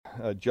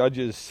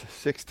Judges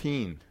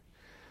 16.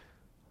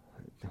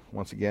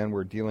 Once again,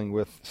 we're dealing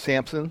with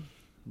Samson,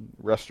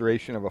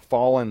 restoration of a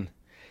fallen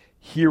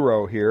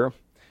hero here.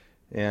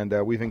 And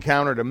we've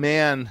encountered a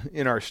man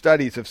in our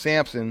studies of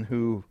Samson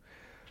who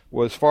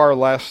was far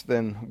less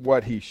than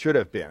what he should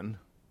have been.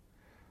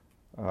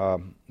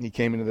 He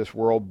came into this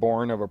world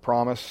born of a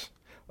promise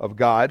of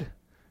God.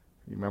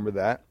 You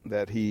remember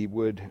that he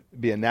would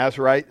be a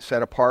Nazirite,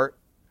 set apart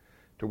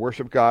to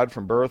worship God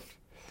from birth,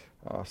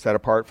 set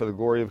apart for the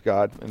glory of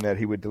God, and that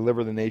he would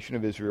deliver the nation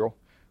of Israel.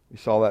 We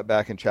saw that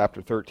back in chapter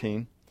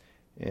 13.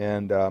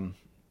 And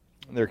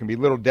there can be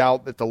little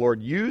doubt that the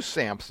Lord used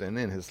Samson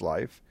in his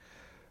life,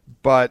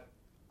 but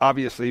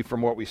obviously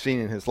from what we've seen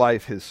in his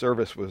life, his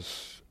service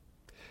was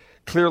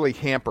clearly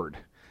hampered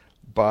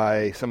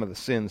by some of the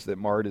sins that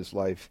marred his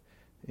life.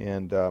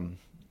 And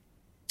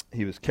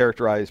he was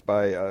characterized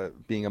by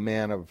being a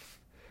man of,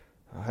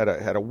 had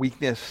a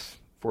weakness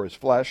for his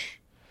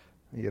flesh.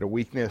 He had a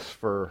weakness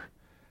for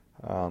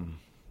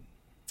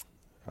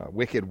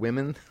wicked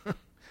women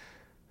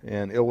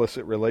and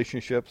illicit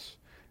relationships.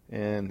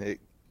 And it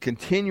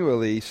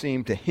continually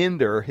seemed to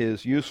hinder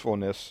his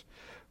usefulness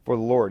for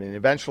the Lord. And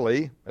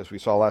eventually, as we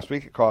saw last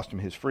week, it cost him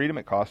his freedom,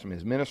 it cost him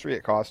his ministry,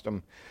 it cost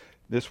him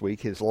this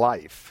week his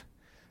life.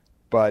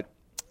 But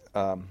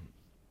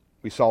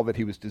we saw that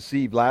he was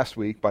deceived last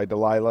week by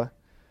Delilah,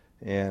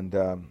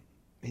 and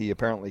he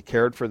apparently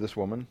cared for this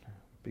woman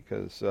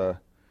because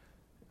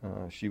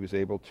she was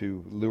able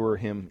to lure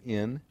him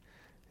in,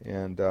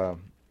 and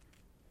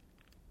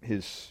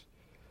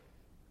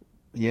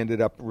he ended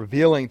up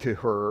revealing to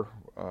her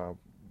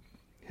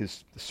the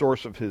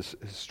source of his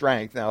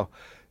strength. Now,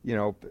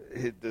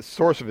 the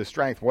source of his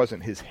strength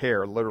wasn't his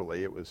hair,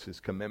 literally. It was his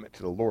commitment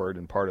to the Lord,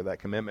 and part of that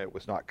commitment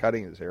was not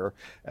cutting his hair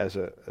as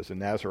a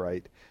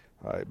Nazirite,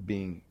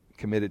 being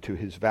committed to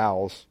his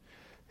vows.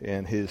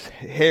 And his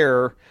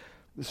hair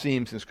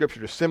seems in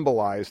Scripture to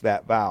symbolize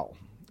that vow.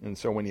 And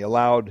so when he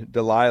allowed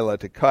Delilah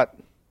to cut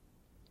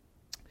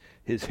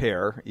his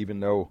hair, even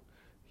though,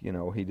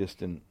 he just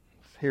didn't,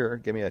 here,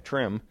 give me a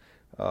trim,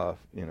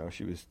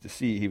 he was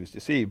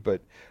deceived,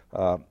 but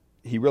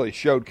he really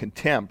showed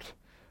contempt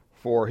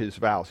for his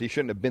vows. He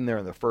shouldn't have been there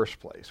in the first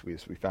place. We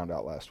found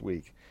out last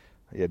week.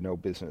 He had no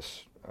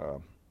business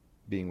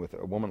being with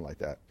a woman like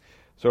that.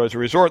 So as a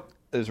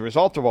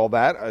result of all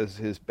that, as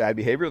his bad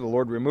behavior, the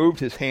Lord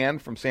removed his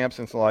hand from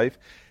Samson's life,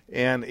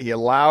 and he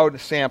allowed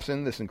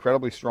Samson, this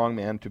incredibly strong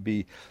man, to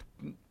be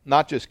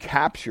not just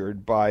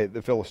captured by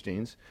the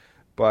Philistines,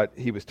 but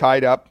he was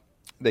tied up.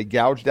 They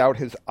gouged out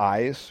his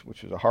eyes,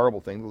 which is a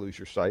horrible thing to lose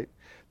your sight.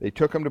 They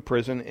took him to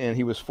prison, and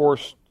he was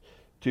forced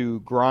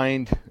to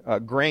grind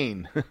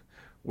grain,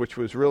 which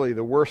was really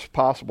the worst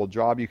possible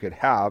job you could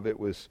have. It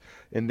was,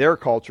 in their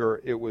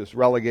culture, it was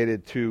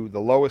relegated to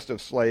the lowest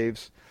of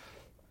slaves,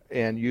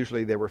 and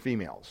usually they were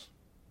females.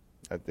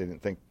 They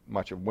didn't think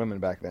much of women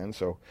back then,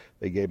 so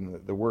they gave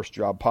him the worst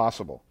job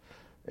possible.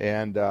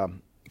 And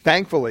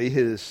thankfully,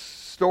 his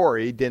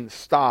story didn't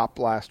stop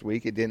last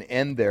week. It didn't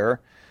end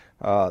there,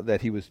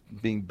 that he was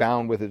being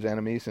bound with his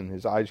enemies and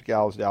his eyes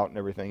gouged out and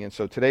everything. And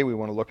so today we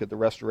want to look at the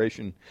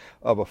restoration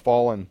of a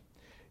fallen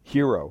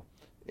hero.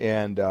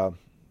 And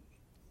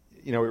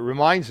it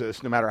reminds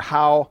us, no matter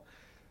how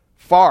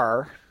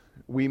far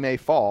we may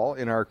fall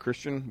in our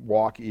Christian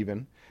walk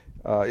even,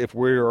 if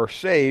we are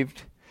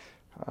saved,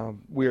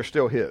 we are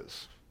still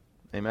his.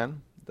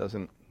 Amen?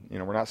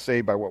 We're not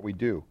saved by what we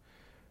do.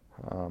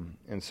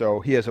 And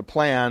so he has a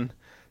plan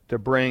to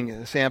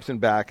bring Samson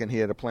back, and he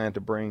has a plan to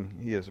bring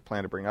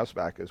us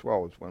back as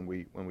well as when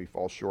we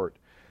fall short.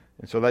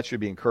 And so that should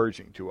be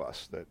encouraging to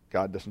us, that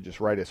God doesn't just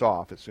write us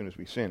off as soon as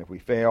we sin. If we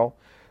fail,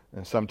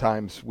 and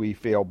sometimes we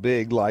fail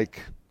big,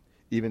 like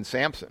even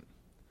Samson.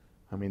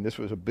 I mean, this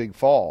was a big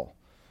fall.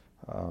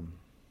 I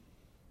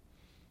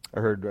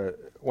heard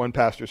one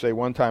pastor say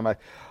one time,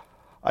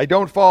 I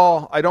don't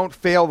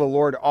fail the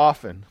Lord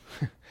often,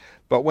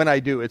 but when I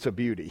do, it's a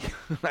beauty.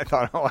 I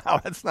thought, oh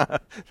wow, that's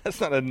not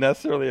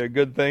necessarily a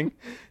good thing.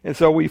 And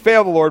so we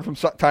fail the Lord from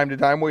time to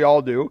time. We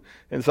all do,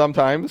 and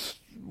sometimes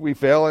we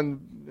fail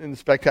in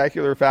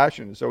spectacular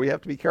fashion. So we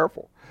have to be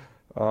careful.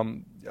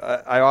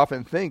 I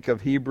often think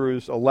of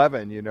Hebrews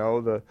 11,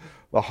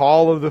 the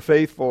hall of the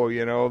faithful,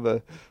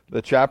 the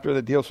chapter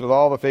that deals with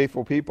all the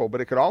faithful people,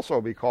 but it could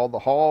also be called the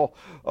hall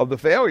of the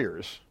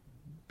failures,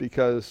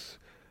 because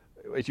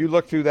as you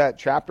look through that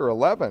chapter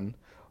 11,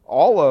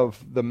 all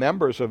of the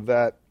members of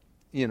that,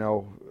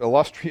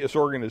 illustrious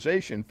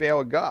organization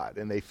failed God,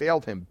 and they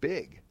failed him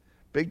big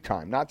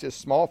time, not just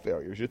small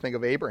failures. You think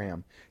of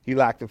Abraham. He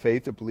lacked the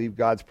faith to believe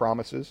God's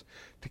promises,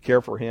 to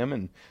care for him,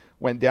 and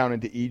went down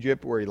into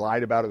Egypt where he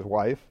lied about his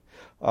wife.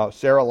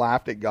 Sarah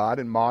laughed at God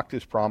and mocked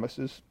his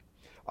promises.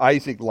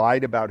 Isaac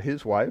lied about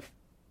his wife.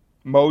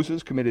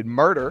 Moses committed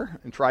murder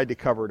and tried to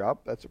cover it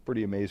up. That's a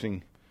pretty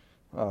amazing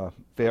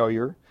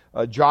failure.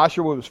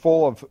 Joshua was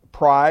full of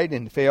pride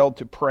and failed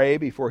to pray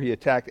before he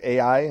attacked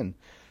Ai, and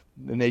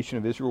the nation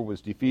of Israel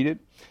was defeated.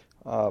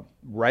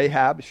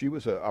 Rahab, she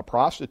was a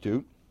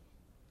prostitute.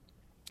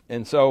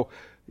 And so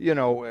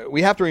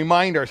we have to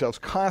remind ourselves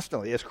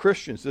constantly as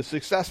Christians, the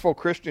successful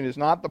Christian is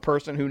not the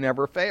person who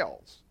never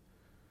fails.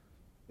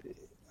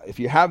 If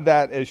you have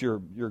that as your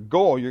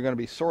goal, you're going to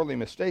be sorely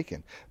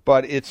mistaken.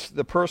 But it's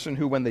the person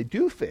who, when they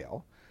do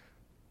fail,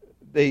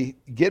 they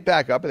get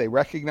back up and they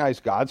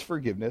recognize God's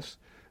forgiveness,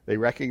 they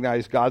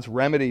recognize God's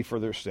remedy for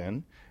their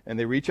sin, and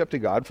they reach up to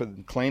God for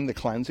claim the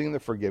cleansing and the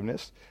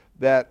forgiveness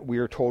that we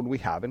are told we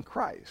have in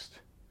Christ.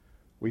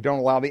 We don't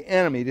allow the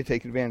enemy to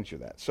take advantage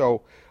of that.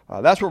 So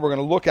that's what we're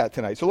going to look at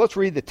tonight. So let's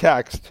read the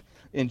text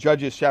in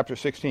Judges chapter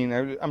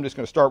 16. I'm just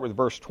going to start with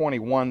verse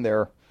 21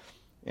 there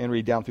and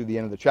read down through the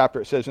end of the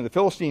chapter. It says, "And the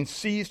Philistines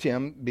seized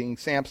him, being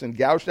Samson,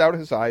 gouged out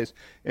his eyes,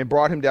 and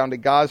brought him down to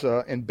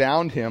Gaza, and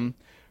bound him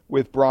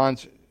with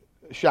bronze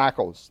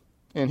shackles.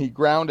 And he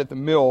ground at the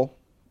mill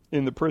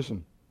in the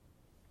prison.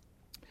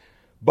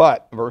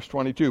 But," verse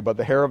 22, "but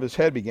the hair of his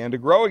head began to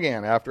grow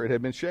again after it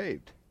had been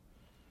shaved.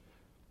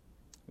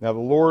 Now the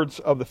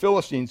lords of the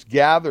Philistines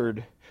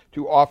gathered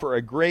to offer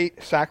a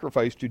great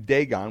sacrifice to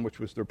Dagon," which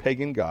was their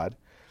pagan god,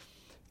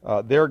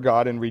 their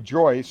god, "and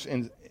rejoice,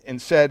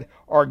 and said,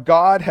 'Our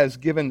God has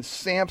given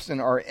Samson,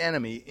 our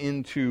enemy,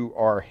 into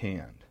our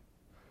hand.'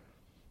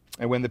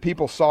 And when the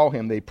people saw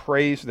him, they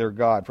praised their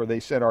God, for they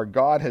said, 'Our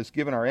God has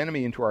given our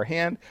enemy into our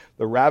hand,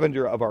 the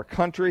ravager of our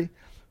country,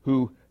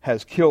 who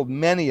has killed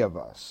many of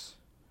us.'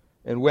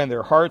 And when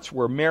their hearts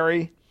were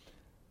merry,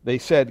 they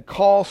said,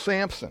 'Call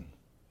Samson,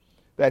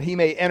 that he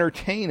may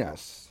entertain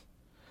us.'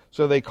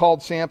 So they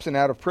called Samson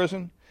out of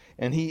prison,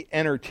 and he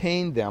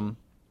entertained them.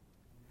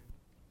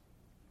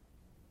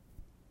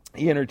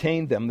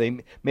 They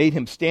made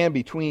him stand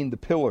between the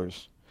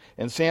pillars.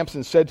 And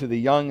Samson said to the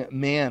young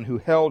man who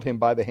held him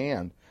by the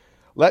hand,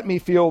 'Let me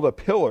feel the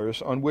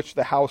pillars on which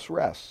the house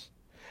rests,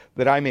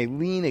 that I may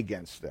lean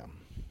against them.'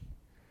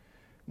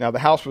 Now the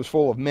house was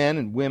full of men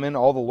and women.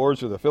 All the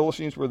lords of the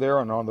Philistines were there,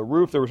 and on the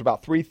roof there was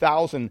about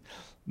 3,000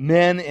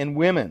 men and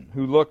women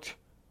who looked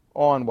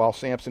on while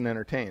Samson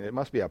entertained." It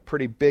must be a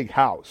pretty big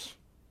house.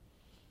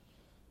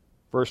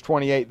 Verse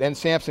 28, "Then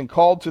Samson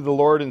called to the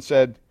Lord and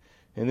said,"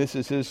 and this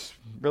is his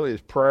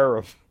prayer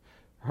of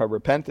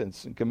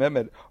repentance and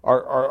commitment,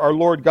 our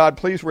Lord God,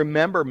 please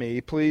remember me,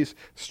 please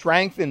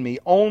strengthen me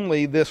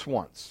only this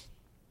once,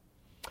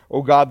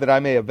 O God, that I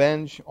may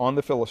avenge on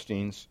the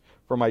Philistines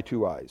for my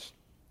 2 eyes.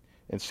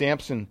 And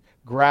Samson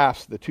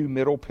grasped the 2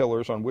 middle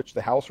pillars on which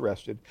the house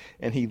rested,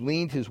 and he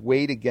leaned his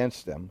weight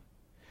against them,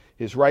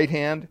 his right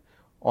hand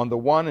on the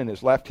one and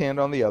his left hand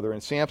on the other.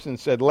 And Samson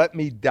said, 'Let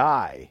me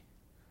die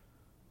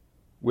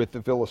with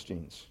the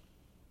Philistines.'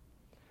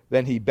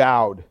 Then he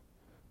bowed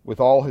with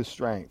all his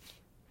strength,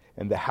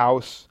 and the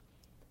house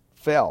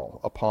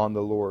fell upon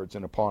the lords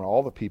and upon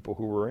all the people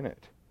who were in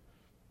it,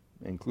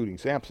 including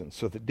Samson.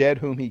 So the dead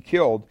whom he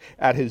killed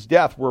at his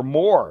death were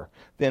more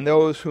than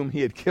those whom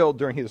he had killed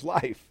during his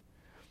life."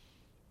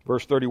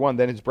 Verse 31,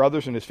 "Then his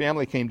brothers and his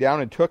family came down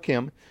and took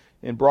him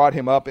and brought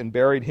him up and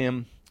buried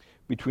him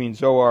between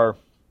Zorah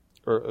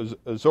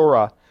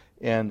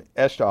and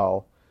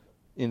Eshtaol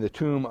in the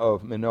tomb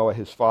of Manoah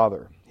his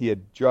father. He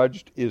had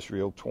judged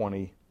Israel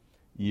 20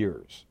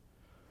 years."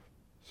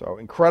 So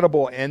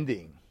incredible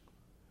ending.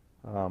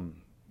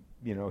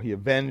 He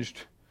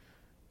avenged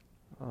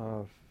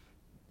the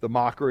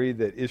mockery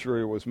that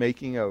Israel was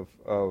making of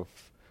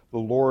the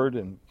Lord,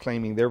 and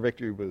claiming their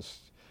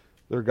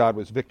their God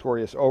was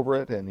victorious over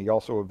it, and he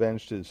also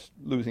avenged his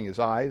losing his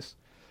eyes.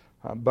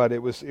 But it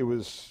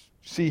was.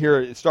 See here,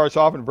 it starts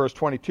off in verse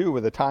 22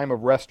 with a time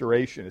of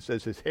restoration. It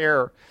says his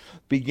hair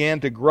began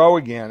to grow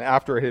again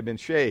after it had been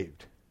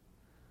shaved.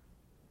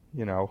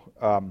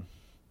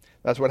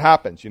 That's what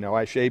happens.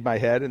 I shave my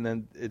head and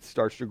then it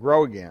starts to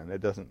grow again.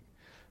 It doesn't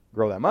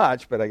grow that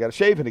much, but I got to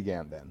shave it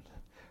again then.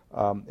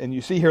 And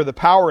you see here the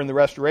power in the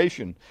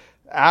restoration.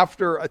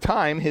 After a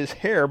time, his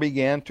hair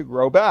began to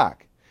grow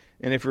back.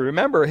 And if you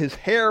remember, his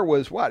hair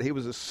was what? He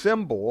was a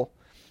symbol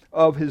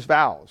of his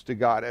vows to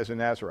God as a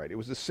Nazirite. It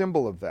was a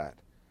symbol of that.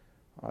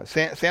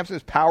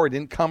 Samson's power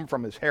didn't come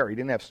from his hair. He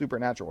didn't have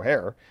supernatural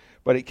hair,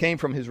 but it came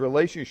from his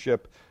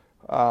relationship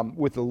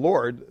with the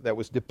Lord that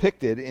was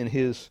depicted in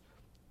his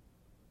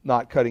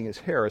not cutting his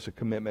hair as a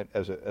commitment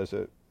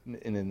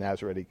in a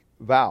Nazaritic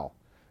vow.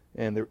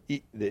 And the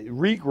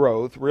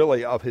regrowth,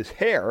 really, of his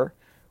hair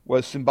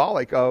was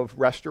symbolic of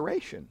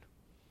restoration,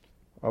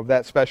 of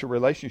that special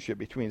relationship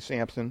between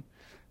Samson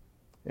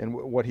and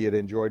what he had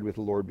enjoyed with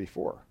the Lord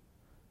before.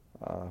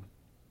 And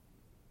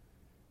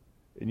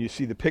you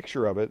see the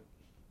picture of it.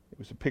 It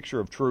was a picture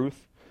of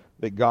truth,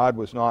 that God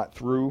was not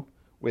through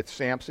with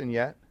Samson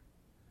yet.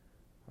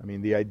 I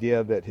mean, the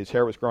idea that his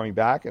hair was growing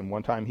back and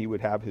one time he would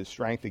have his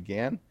strength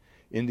again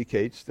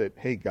indicates that,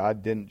 hey,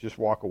 God didn't just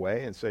walk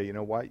away and say, you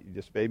know what, you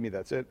just made me,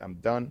 that's it, I'm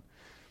done.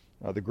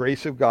 The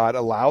grace of God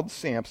allowed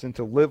Samson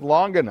to live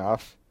long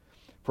enough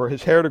for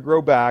his hair to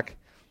grow back,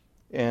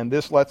 and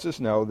this lets us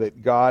know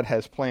that God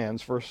has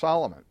plans for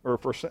Solomon, or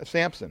for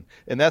Samson.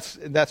 And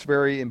that's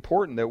very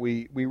important that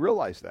we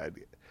realize that.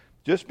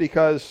 Just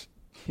because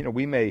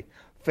we may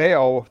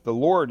fail the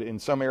Lord in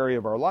some area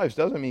of our lives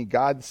doesn't mean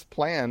God's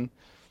plan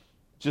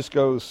just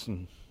goes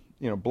and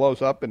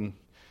blows up and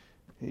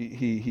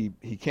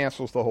he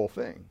cancels the whole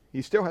thing.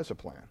 He still has a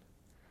plan.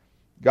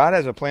 God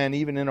has a plan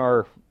even in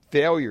our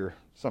failure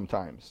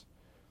sometimes.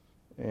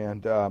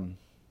 And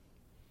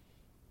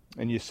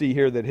you see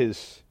here that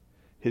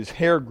his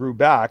hair grew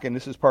back, and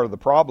this is part of the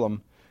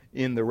problem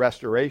in the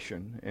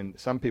restoration. And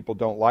some people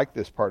don't like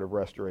this part of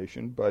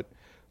restoration, but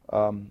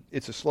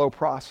it's a slow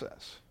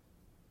process.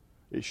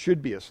 It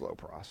should be a slow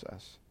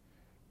process.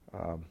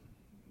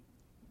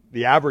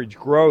 The average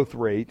growth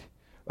rate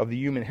of the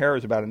human hair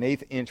is about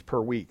 1/8 inch per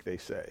week, they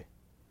say.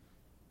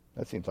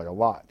 That seems like a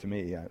lot to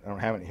me. I don't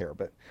have any hair,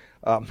 but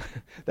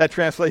that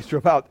translates to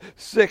about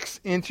 6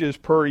 inches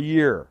per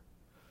year.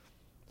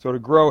 So to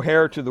grow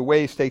hair to the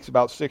waist takes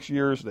about 6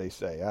 years, they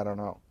say. I don't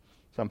know.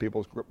 Some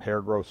people's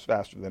hair grows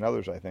faster than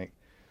others, I think.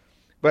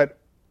 But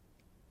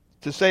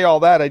to say all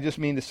that, I just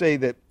mean to say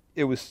that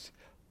it was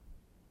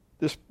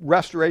this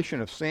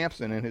restoration of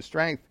Samson and his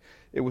strength,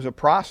 it was a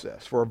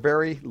process for a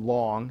very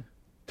long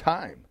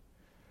time.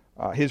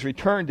 His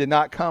return did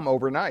not come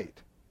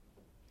overnight.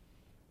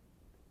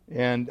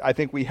 And I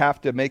think we have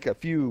to make a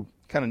few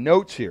kind of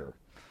notes here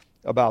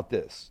about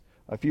this,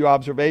 a few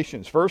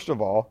observations. First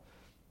of all,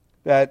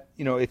 that,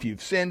 if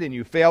you've sinned and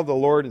you failed the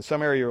Lord in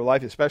some area of your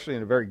life, especially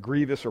in a very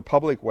grievous or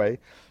public way,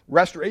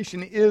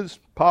 restoration is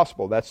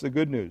possible. That's the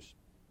good news.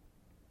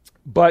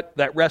 But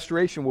that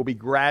restoration will be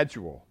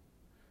gradual.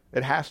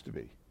 It has to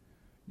be.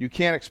 You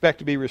can't expect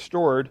to be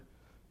restored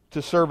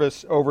to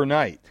service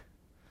overnight.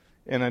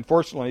 And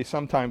unfortunately,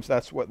 sometimes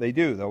that's what they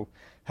do. They'll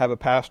have a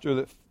pastor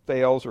that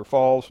fails or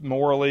falls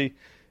morally,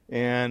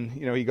 and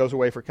he goes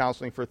away for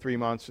counseling for 3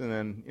 months, and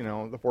then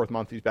the 4th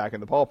month he's back in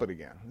the pulpit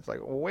again. It's like,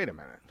 well, wait a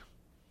minute.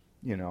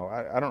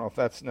 I don't know if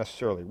that's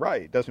necessarily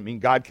right. It doesn't mean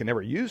God can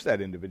never use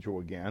that individual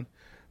again,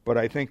 but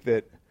I think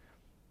that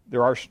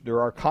there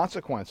are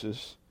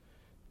consequences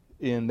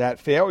in that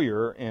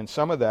failure, and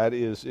some of that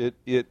is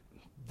it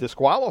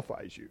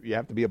disqualifies you. You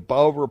have to be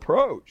above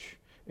reproach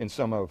in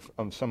some of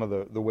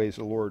the ways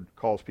the Lord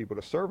calls people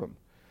to serve Him.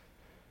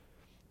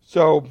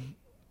 So,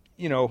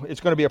 it's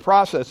going to be a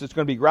process. It's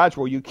going to be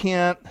gradual. You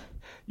can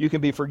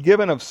be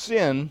forgiven of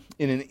sin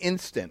in an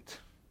instant.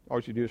 All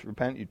you do is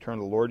repent. You turn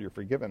to the Lord. You're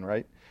forgiven,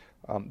 right?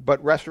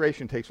 But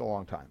restoration takes a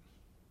long time.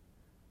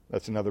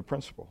 That's another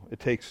principle. It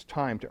takes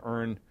time to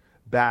earn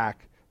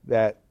back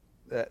that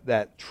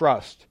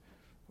trust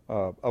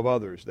of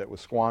others that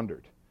was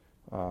squandered.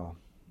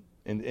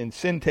 And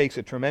sin takes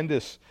a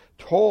tremendous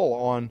toll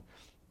on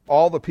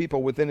all the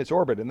people within its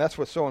orbit. And that's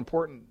what's so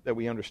important that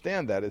we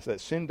understand that, is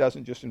that sin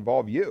doesn't just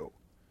involve you.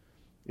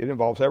 It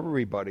involves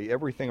everybody,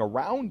 everything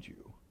around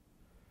you.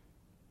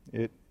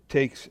 It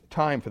takes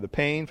time for the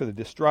pain, for the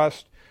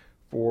distrust,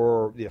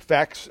 for the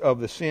effects of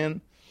the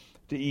sin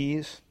to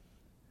ease.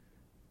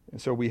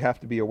 And so we have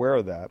to be aware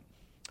of that.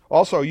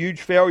 Also,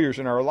 huge failures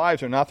in our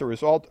lives are not the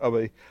result of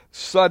a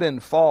sudden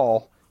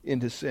fall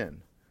into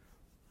sin.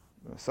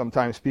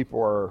 Sometimes people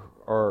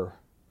are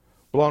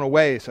blown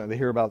away. So they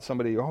hear about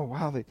somebody, oh,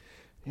 wow, they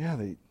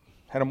had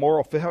a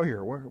moral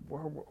failure.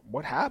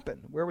 What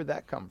happened? Where would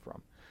that come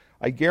from?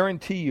 I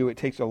guarantee you it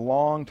takes a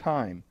long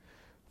time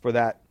for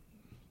that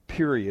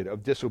period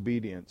of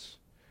disobedience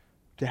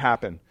to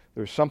happen.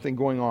 There's something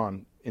going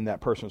on in that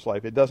person's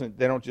life. They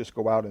don't just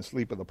go out and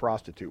sleep with a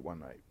prostitute one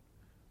night.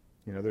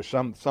 There's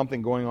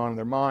something going on in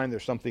their mind.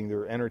 There's something,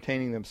 they're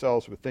entertaining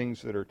themselves with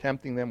things that are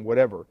tempting them,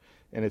 whatever.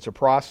 And it's a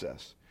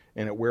process,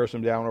 and it wears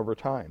them down over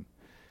time.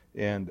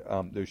 And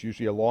there's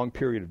usually a long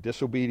period of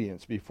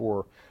disobedience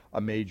before a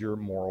major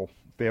moral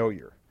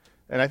failure.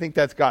 And I think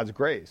that's God's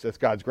grace. That's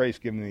God's grace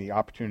giving the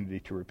opportunity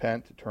to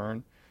repent, to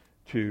turn,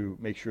 to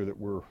make sure that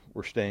we're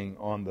staying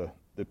on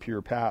the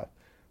pure path.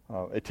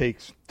 It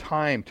takes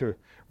time to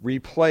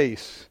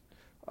replace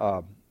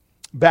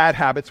bad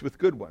habits with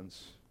good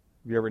ones.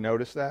 Have you ever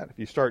noticed that? If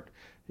you start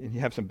and you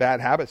have some bad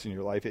habits in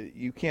your life,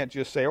 you can't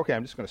just say, okay,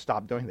 I'm just going to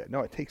stop doing that.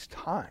 No, it takes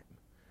time.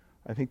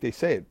 I think they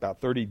say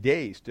about 30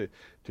 days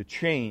to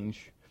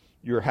change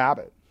your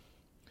habit.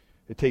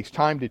 It takes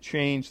time to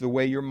change the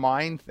way your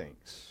mind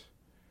thinks.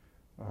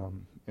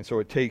 And so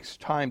it takes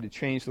time to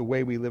change the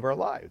way we live our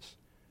lives.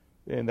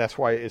 And that's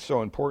why it's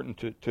so important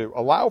to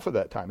allow for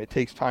that time. It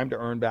takes time to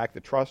earn back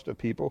the trust of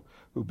people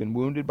who've been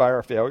wounded by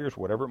our failures,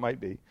 whatever it might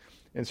be.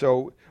 And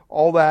so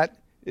all that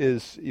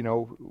is,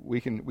 we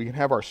can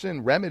have our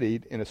sin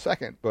remedied in a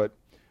second, but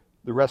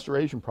the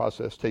restoration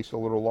process takes a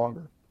little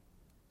longer.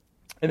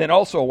 And then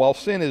also, while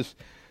sin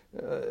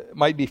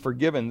might be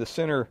forgiven, the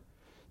sinner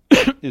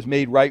is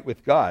made right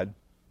with God.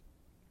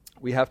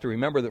 We have to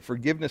remember that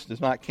forgiveness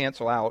does not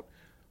cancel out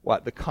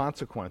the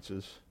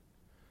consequences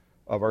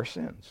of our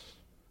sins.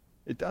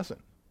 It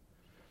doesn't.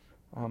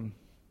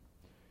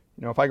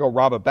 If I go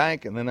rob a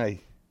bank and then I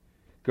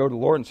go to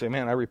the Lord and say,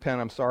 man, I repent,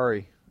 I'm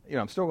sorry,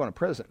 I'm still going to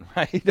prison,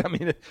 right? I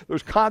mean,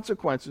 there's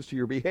consequences to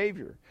your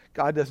behavior.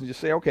 God doesn't just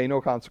say, okay, no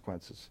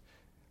consequences.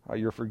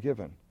 You're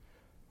forgiven.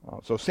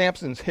 So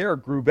Samson's hair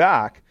grew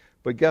back,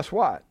 but guess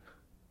what?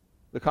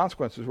 The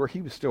consequences were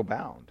he was still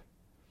bound.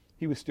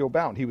 He was still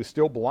bound. He was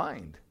still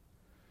blind.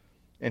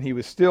 And he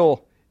was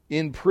still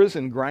in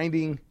prison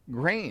grinding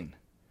grain.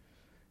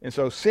 And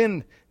so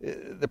sin,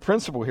 the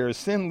principle here is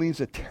sin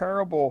leaves a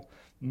terrible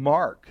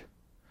mark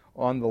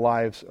on the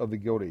lives of the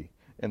guilty.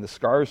 And the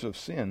scars of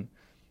sin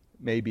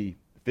may be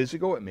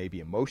physical, it may be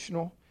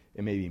emotional,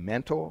 it may be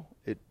mental,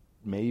 it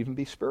may even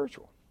be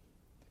spiritual.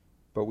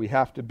 But we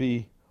have to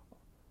be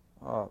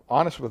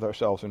honest with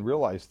ourselves and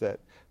realize that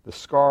the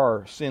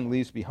scar sin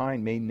leaves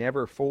behind may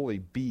never fully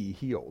be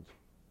healed.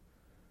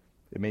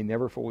 It may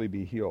never fully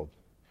be healed.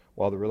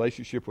 While the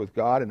relationship with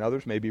God and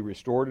others may be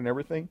restored and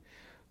everything,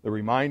 the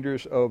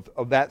reminders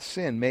of that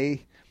sin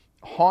may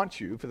haunt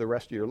you for the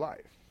rest of your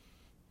life.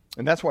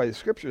 And that's why the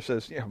Scripture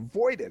says,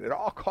 avoid it at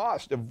all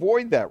costs.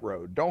 Avoid that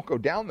road. Don't go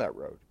down that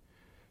road.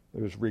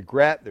 There's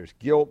regret, there's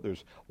guilt,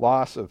 there's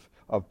loss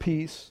of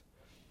peace.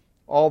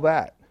 All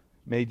that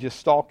may just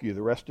stalk you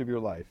the rest of your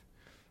life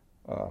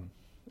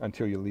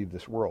until you leave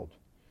this world.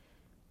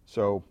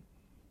 So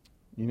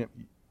we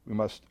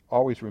must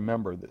always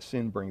remember that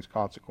sin brings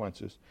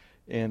consequences,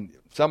 and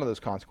some of those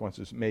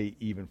consequences may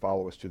even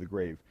follow us to the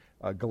grave.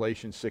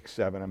 Galatians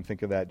 6:7, I'm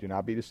thinking of that. Do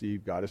not be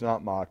deceived. God is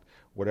not mocked.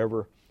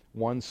 Whatever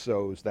one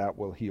sows, that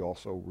will he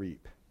also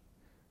reap.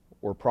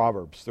 Or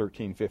Proverbs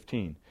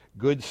 13:15.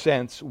 Good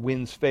sense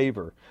wins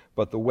favor,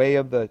 but the way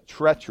of the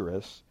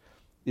treacherous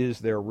is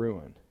their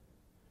ruin.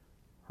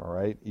 All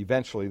right?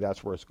 Eventually,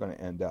 that's where it's going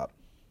to end up.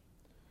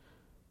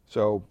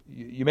 So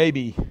you may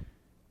be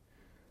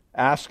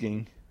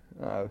asking,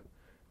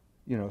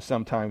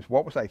 sometimes,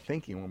 what was I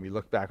thinking when we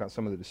look back on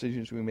some of the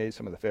decisions we made,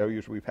 some of the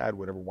failures we've had,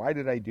 whatever? Why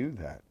did I do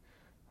that?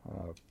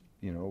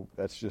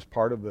 That's just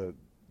part of the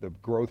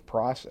growth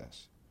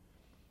process.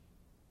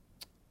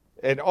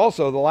 And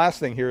also, the last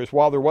thing here is,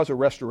 while there was a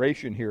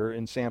restoration here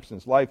in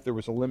Samson's life, there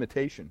was a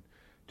limitation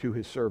to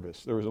his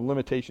service. There was a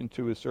limitation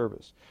to his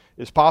service.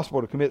 It's possible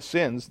to commit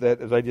sins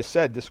that, as I just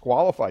said,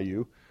 disqualify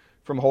you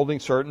from holding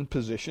certain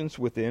positions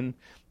within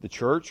the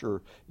church,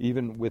 or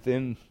even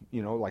within,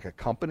 like a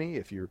company.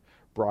 If you're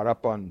brought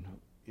up on,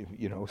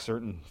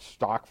 certain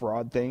stock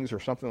fraud things or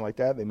something like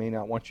that, they may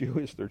not want you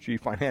as their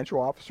chief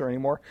financial officer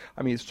anymore.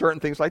 I mean, certain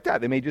things like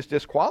that, they may just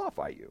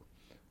disqualify you.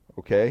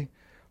 Okay?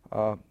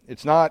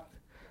 It's not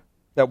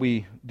that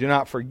we do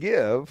not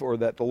forgive or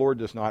that the Lord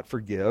does not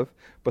forgive,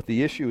 but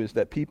the issue is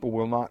that people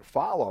will not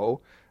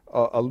follow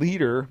a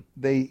leader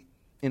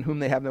in whom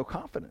they have no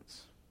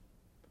confidence.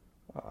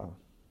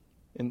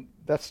 And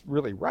that's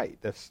really right.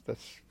 That's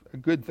a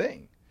good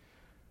thing.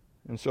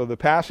 And so the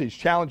passage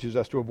challenges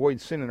us to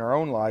avoid sin in our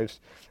own lives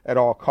at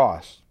all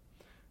costs.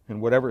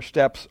 And whatever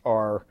steps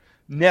are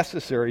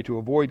necessary to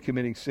avoid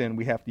committing sin,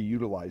 we have to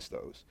utilize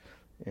those.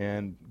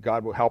 And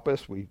God will help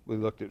us. We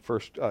looked at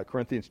 1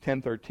 Corinthians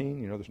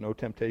 10:13. There's no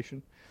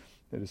temptation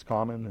that is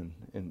common,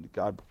 and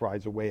God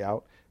provides a way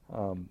out.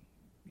 And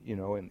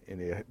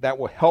that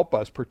will help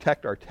us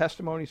protect our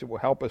testimonies. It will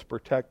help us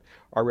protect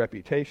our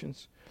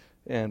reputations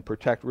and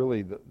protect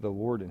really the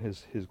Lord and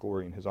His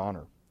glory and His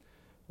honor.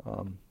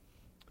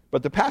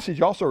 But the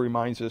passage also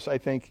reminds us, I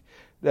think,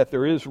 that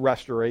there is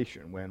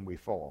restoration when we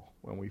fall,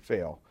 when we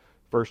fail.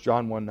 1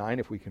 John 1:9,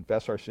 if we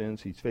confess our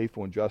sins, He's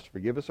faithful and just to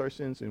forgive us our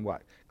sins and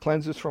what?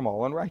 Cleanse us from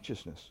all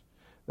unrighteousness.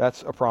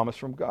 That's a promise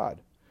from God.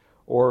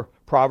 Or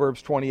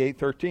Proverbs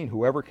 28:13,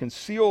 whoever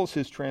conceals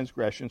his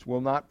transgressions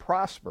will not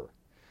prosper,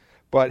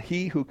 but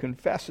he who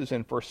confesses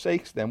and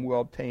forsakes them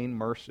will obtain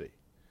mercy.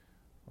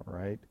 All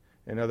right?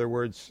 In other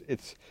words,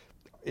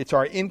 it's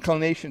our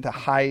inclination to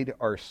hide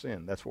our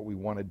sin. That's what we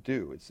want to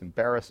do. It's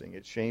embarrassing.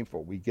 It's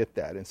shameful. We get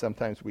that. And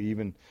sometimes we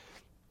even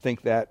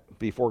think that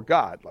before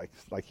God,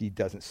 like He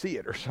doesn't see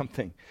it or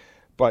something.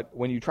 But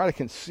when you try to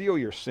conceal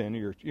your sin,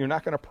 you're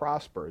not going to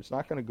prosper. It's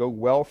not going to go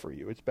well for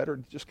you. It's better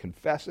to just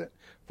confess it,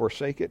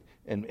 forsake it,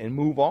 and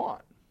move on.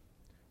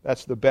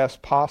 That's the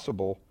best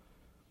possible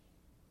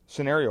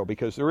scenario,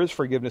 because there is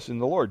forgiveness in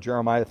the Lord.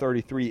 Jeremiah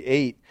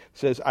 33:8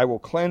 says, I will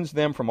cleanse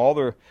them from all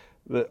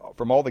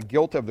the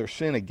guilt of their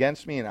sin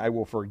against me, and I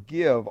will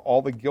forgive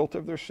all the guilt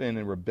of their sin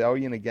and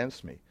rebellion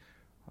against me.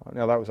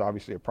 Now, that was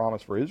obviously a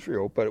promise for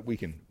Israel, but we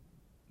can,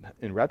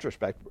 in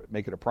retrospect,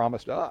 make it a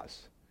promise to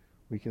us.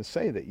 We can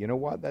say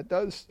that, that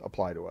does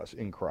apply to us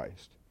in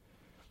Christ.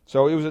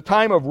 So it was a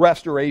time of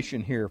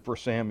restoration here for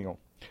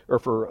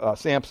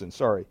Samson.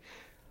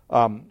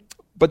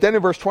 But then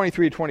in verse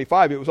 23 to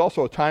 25, it was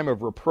also a time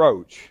of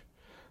reproach.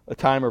 A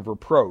time of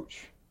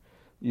reproach.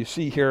 You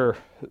see here,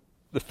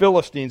 the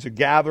Philistines are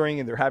gathering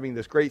and they're having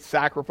this great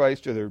sacrifice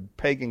to their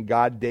pagan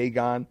god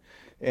Dagon.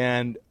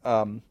 And,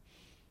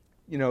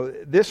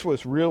 this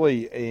was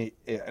really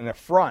an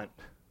affront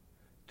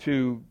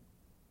to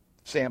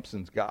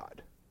Samson's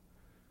God.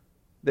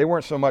 They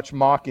weren't so much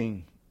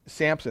mocking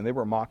Samson, they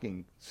were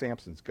mocking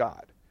Samson's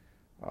God.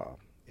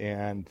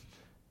 And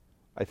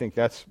I think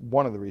that's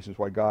one of the reasons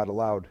why God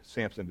allowed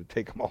Samson to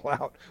take them all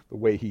out the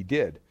way he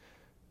did.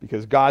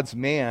 Because God's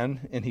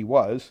man, and he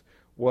was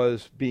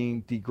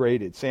being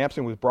degraded.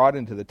 Samson was brought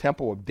into the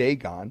temple of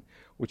Dagon,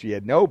 which he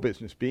had no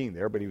business being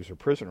there, but he was a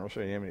prisoner,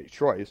 so he didn't have any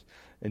choice.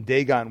 And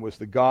Dagon was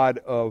the god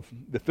of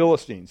the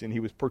Philistines, and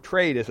he was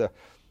portrayed as a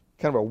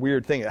kind of a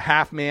weird thing, a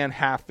half man,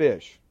 half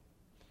fish.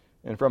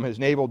 And from his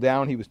navel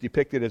down, he was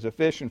depicted as a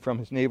fish, and from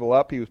his navel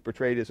up, he was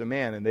portrayed as a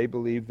man. And they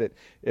believed that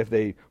if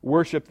they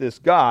worshiped this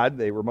god,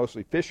 they were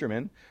mostly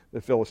fishermen, the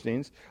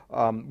Philistines.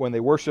 When they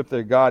worshiped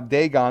their god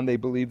Dagon, they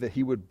believed that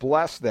he would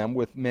bless them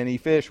with many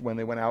fish when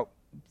they went out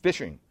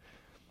fishing.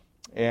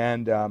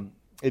 And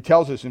it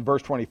tells us in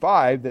verse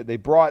 25 that they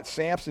brought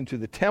Samson to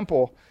the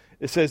temple.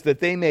 It says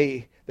that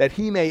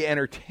he may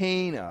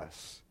entertain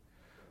us.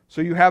 So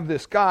you have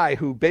this guy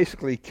who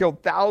basically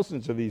killed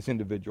thousands of these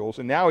individuals,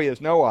 and now he has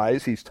no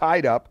eyes. He's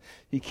tied up.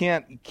 He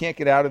can't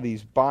get out of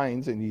these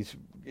binds, and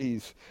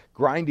he's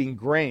grinding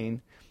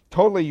grain,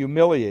 totally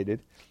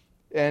humiliated.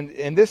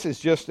 And this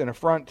is just an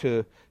affront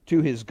to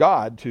his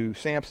God, to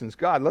Samson's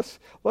God.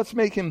 Let's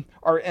make him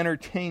our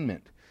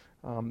entertainment.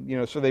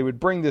 So they would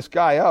bring this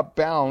guy up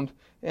bound,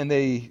 and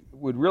they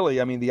would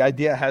really, the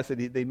idea has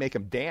that they'd make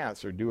him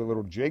dance or do a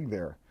little jig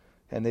there,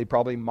 and they'd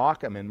probably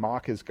mock him and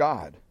mock his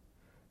God.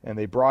 And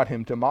they brought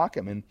him to mock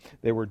him. And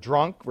they were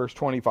drunk, verse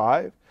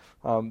 25.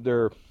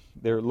 They're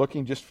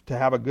looking just to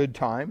have a good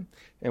time.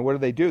 And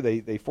what do?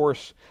 They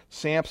force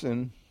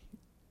Samson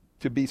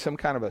to be some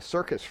kind of a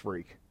circus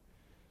freak.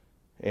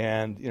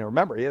 And,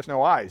 remember, he has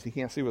no eyes. He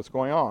can't see what's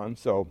going on.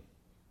 So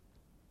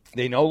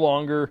they no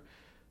longer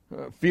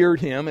feared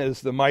him as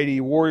the mighty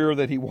warrior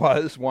that he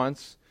was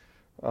once,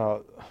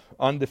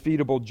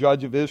 undefeatable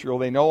judge of Israel.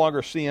 They no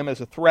longer see him as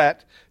a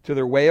threat to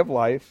their way of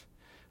life.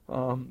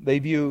 They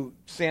view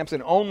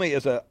Samson only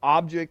as an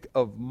object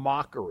of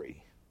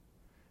mockery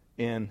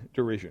and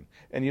derision.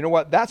 And you know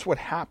what? That's what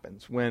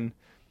happens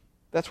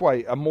that's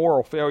why a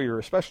moral failure,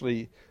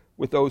 especially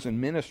with those in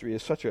ministry,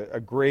 is such a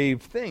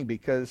grave thing,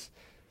 because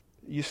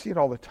you see it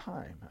all the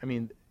time.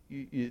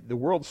 The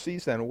world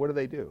sees that, and what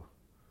do?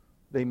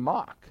 They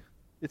mock.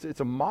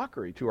 It's a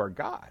mockery to our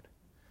God.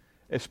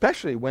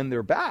 Especially when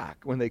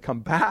when they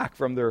come back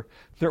from their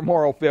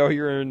moral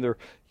failure, and they're,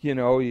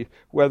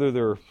 whether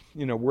they're,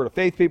 Word of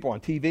Faith people on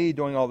TV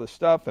doing all this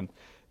stuff, and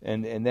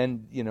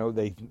then,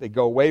 they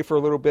go away for a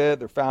little bit,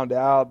 they're found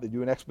out, they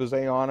do an expose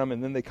on them,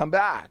 and then they come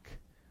back,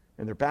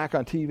 and they're back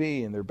on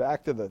TV, and they're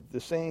back to the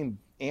same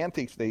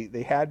antics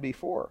they had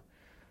before.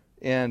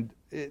 And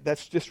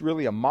that's just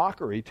really a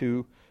mockery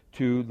to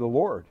the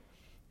Lord.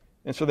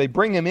 And so they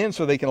bring him in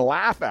so they can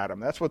laugh at him.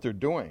 That's what they're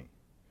doing.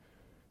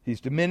 He's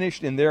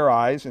diminished in their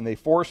eyes, and they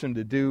force him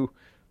to do,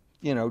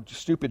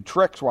 stupid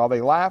tricks while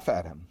they laugh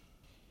at him.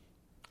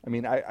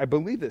 I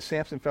believe that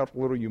Samson felt a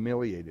little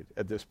humiliated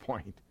at this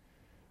point.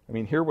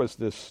 Here was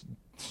this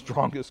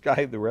strongest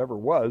guy there ever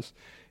was,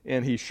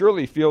 and he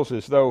surely feels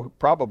as though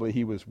probably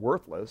he was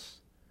worthless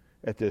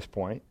at this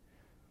point.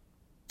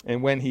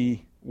 And when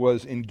he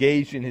was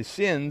engaged in his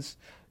sins,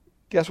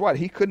 guess what?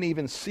 He couldn't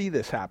even see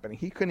this happening.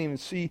 He couldn't even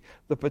see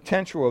the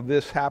potential of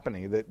this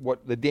happening,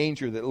 the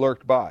danger that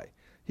lurked by.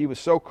 He was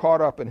so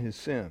caught up in his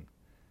sin.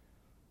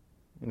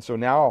 And so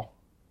now,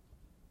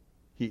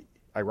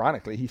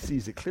 ironically, he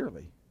sees it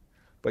clearly.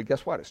 But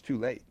guess what? It's too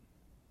late.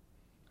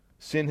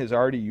 Sin has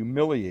already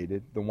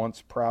humiliated the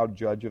once proud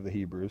judge of the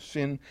Hebrews.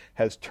 Sin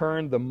has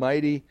turned the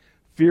mighty,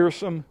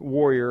 fearsome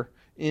warrior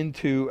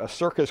into a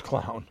circus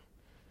clown.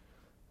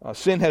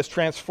 Sin has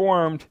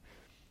transformed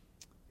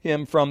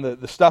him from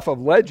the stuff of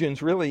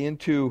legends really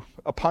into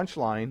a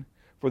punchline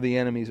for the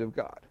enemies of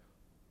God.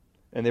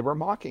 And they were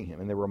mocking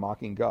him, and they were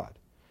mocking God.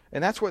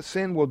 And that's what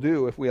sin will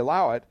do if we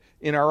allow it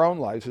in our own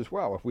lives as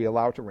well, if we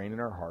allow it to reign in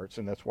our hearts.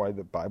 And that's why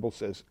the Bible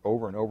says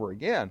over and over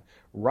again,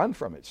 run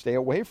from it, stay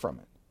away from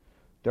it.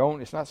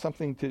 It's not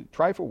something to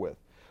trifle with.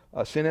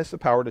 Sin has the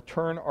power to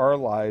turn our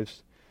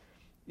lives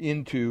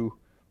into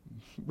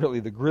really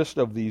the grist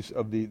of the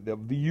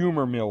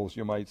humor mills,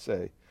 you might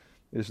say.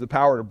 It is the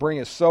power to bring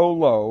us so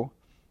low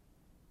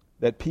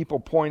that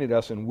people point at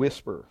us and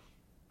whisper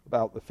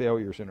about the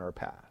failures in our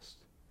past.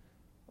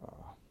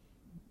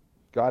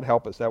 God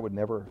help us, that would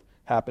never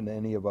happen to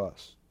any of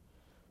us.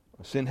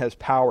 Sin has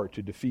power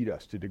to defeat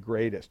us, to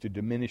degrade us, to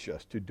diminish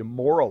us, to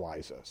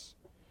demoralize us.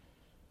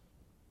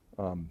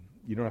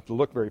 You don't have to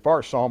look very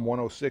far. Psalm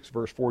 106,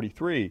 verse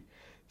 43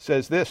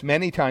 says this: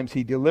 many times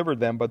he delivered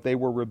them, but they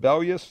were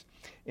rebellious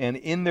and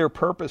in their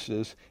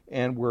purposes,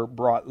 and were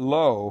brought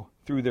low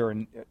through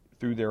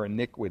their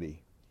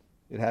iniquity.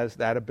 It has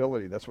that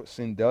ability. That's what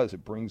sin does.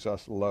 It brings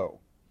us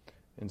low.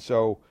 And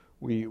so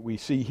we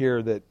see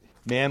here that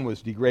man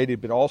was degraded,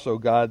 but also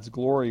God's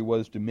glory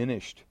was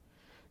diminished.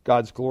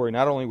 God's glory,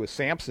 not only was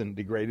Samson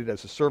degraded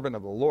as a servant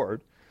of the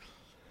Lord,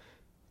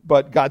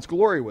 but God's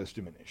glory was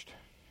diminished.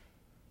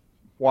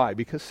 Why?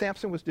 Because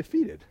Samson was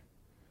defeated.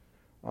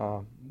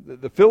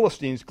 The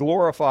Philistines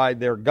glorified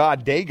their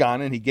god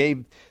Dagon, and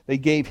they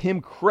gave him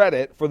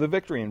credit for the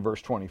victory in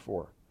verse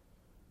 24.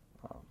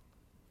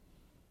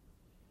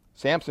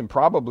 Samson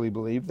probably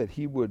believed that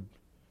he would,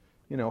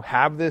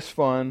 have this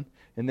fun,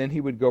 and then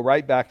he would go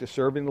right back to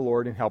serving the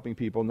Lord and helping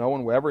people. No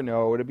one will ever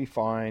know. It'll be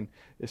fine.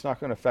 It's not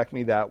going to affect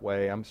me that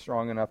way. I'm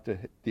strong enough to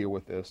deal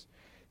with this.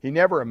 He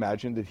never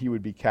imagined that he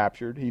would be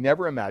captured. He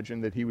never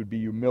imagined that he would be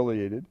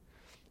humiliated.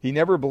 He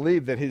never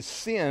believed that his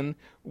sin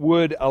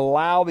would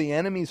allow the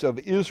enemies of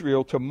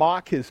Israel to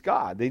mock his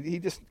God. He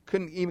just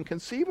couldn't even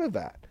conceive of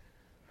that.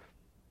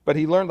 But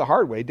he learned the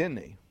hard way, didn't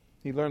he?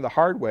 He learned the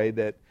hard way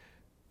that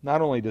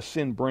not only does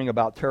sin bring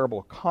about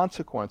terrible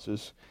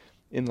consequences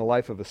in the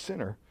life of a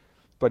sinner,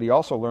 but he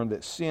also learned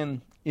that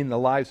sin in the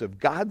lives of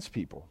God's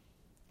people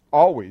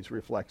always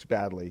reflects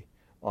badly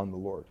on the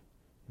Lord.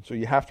 And so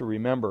you have to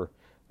remember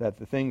that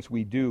the things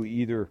we do,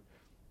 either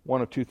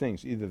one of two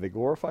things, either they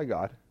glorify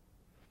God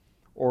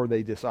or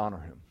they dishonor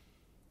him.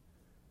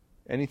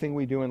 Anything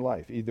we do in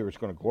life, either it's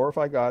going to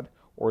glorify God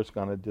or it's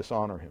going to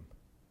dishonor him.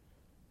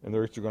 And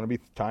there's going to be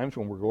times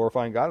when we're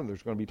glorifying God, and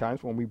there's going to be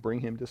times when we bring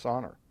him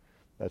dishonor.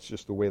 That's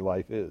just the way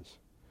life is.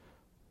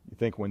 You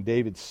think when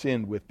David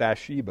sinned with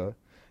Bathsheba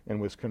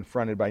and was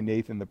confronted by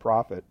Nathan the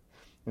prophet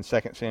in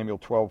 2 Samuel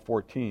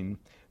 12:14,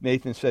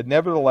 Nathan said,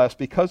 "Nevertheless,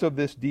 because of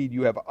this deed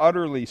you have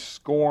utterly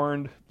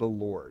scorned the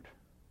Lord."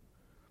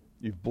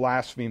 You've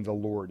blasphemed the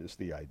Lord is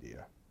the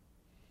idea.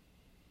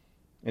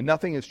 And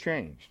nothing has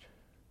changed.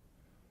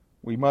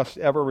 We must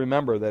ever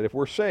remember that if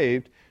we're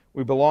saved,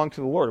 we belong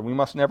to the Lord, and we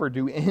must never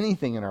do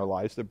anything in our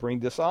lives that bring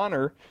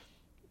dishonor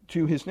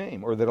to his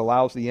name, or that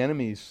allows the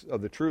enemies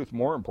of the truth,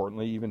 more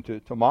importantly, even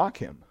to mock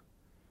him.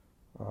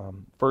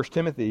 1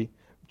 Timothy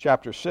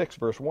chapter 6,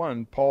 verse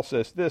 1, Paul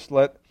says this,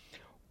 "Let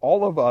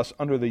all of us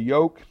under a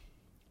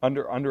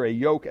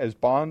yoke as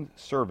bond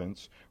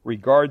servants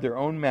regard their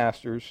own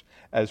masters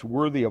as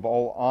worthy of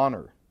all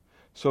honor,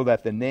 so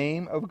that the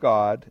name of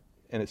God,"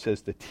 and it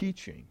says the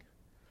teaching,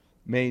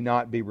 "may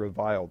not be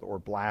reviled or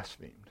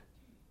blasphemed."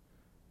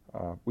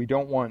 We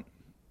don't want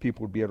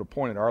people to be able to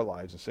point at our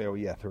lives and say, "Oh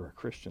yeah, they're a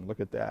Christian,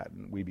 look at that,"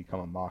 and we become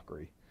a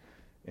mockery.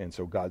 And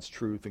so God's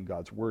truth and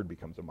God's word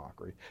becomes a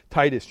mockery.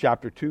 Titus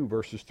chapter 2,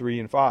 verses 3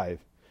 and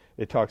 5.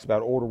 It talks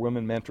about older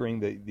women mentoring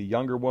the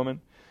younger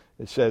woman.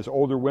 It says,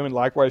 "Older women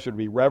likewise are to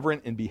be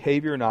reverent in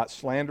behavior, not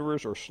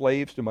slanderers or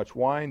slaves to much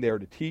wine. They are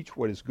to teach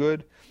what is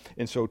good,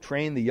 and so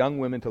train the young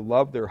women to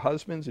love their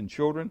husbands and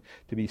children,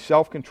 to be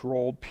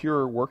self-controlled,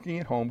 pure, working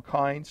at home,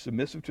 kind,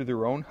 submissive to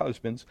their own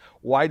husbands."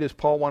 Why does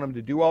Paul want them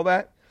to do all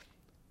that?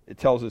 It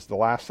tells us the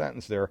last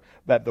sentence there,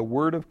 "that the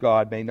word of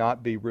God may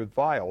not be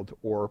reviled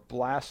or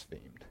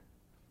blasphemed."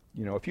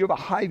 You know, if you have a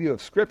high view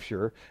of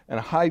Scripture and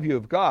a high view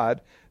of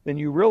God, then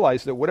you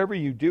realize that whatever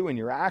you do in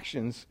your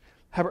actions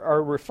are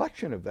a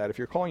reflection of that. If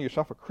you're calling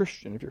yourself a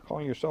Christian, if you're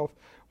calling yourself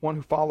one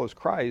who follows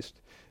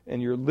Christ,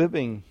 and you're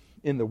living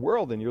in the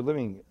world and you're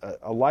living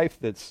a life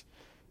that's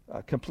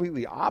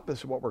completely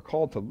opposite what we're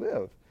called to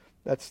live,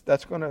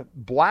 that's going to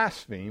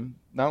blaspheme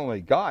not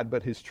only God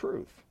but his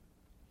truth.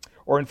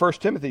 Or in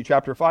 1 Timothy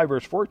chapter 5,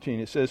 verse 14,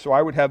 it says, "So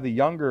I would have the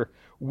younger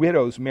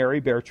widows marry,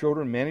 bear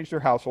children, manage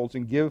their households,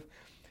 and give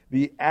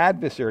the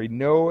adversary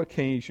no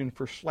occasion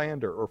for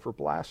slander or for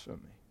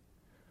blasphemy."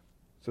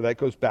 So that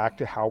goes back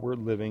to how we're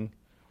living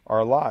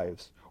our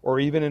lives. Or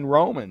even in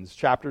Romans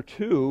chapter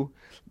 2,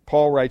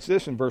 Paul writes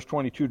this in verse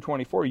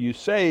 22-24, "You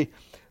say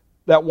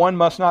that one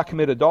must not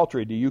commit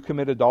adultery. Do you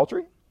commit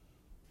adultery?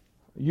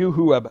 You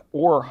who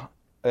abhor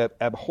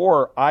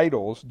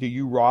idols, do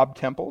you rob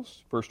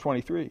temples?" Verse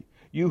 23,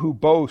 "You who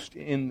boast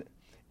in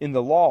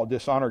the law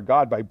dishonor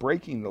God by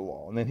breaking the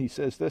law." And then he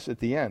says this at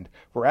the end,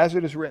 "For as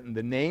it is written,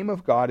 the name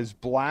of God is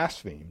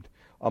blasphemed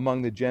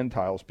among the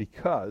Gentiles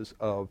because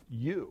of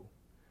you."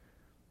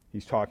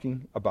 He's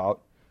talking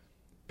about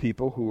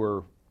people who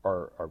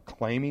are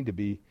claiming to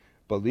be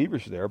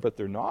believers there, but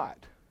they're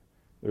not.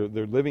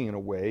 They're living in a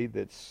way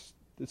that's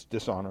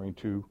dishonoring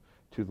to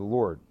the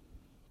Lord.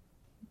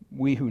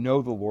 We who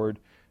know the Lord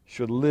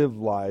should live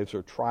lives,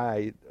 or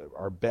try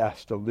our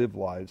best to live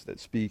lives that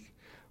speak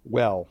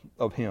well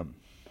of him.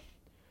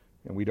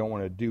 And we don't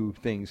want to do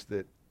things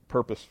that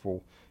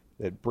purposeful,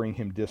 that bring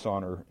him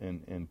dishonor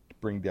and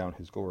bring down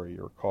his glory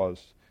or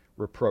cause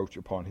reproach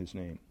upon his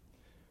name.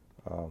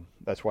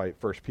 That's why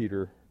 1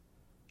 Peter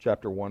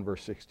chapter 1,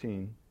 verse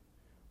 16,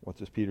 what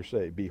does Peter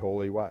say? "Be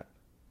holy," what?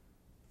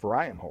 "For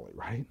I am holy,"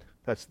 right?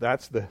 That's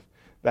the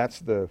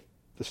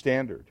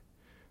standard.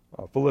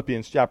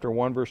 Philippians chapter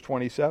 1, verse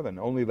 27,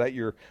 "Only let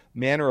your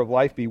manner of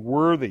life be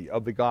worthy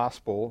of the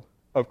gospel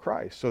of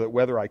Christ, so that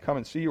whether I come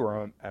and see you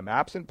or am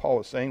absent," Paul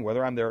is saying,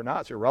 whether I'm there or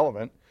not, it's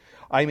irrelevant,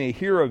 "I may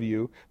hear of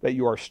you that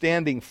you are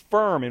standing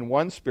firm in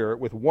one spirit,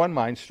 with one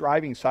mind,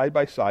 striving side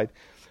by side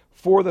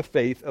for the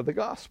faith of the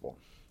gospel."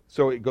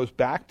 So it goes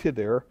back to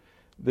their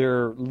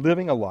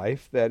living a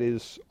life that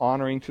is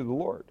honoring to the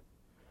Lord.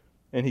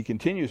 And he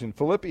continues in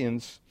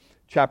Philippians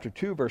chapter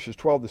 2, verses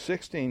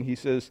 12-16, he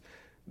says,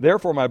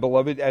 "Therefore, my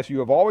beloved, as you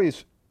have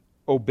always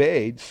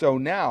obeyed, so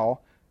now,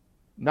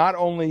 not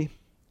only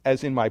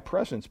as in my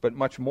presence, but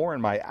much more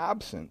in my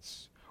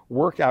absence,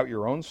 work out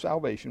your own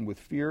salvation with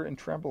fear and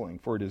trembling,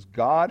 for it is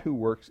God who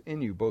works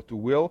in you, both to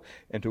will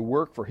and to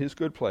work for his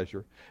good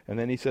pleasure." And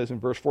then he says in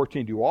verse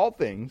 14, "Do all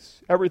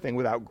things, everything,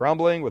 without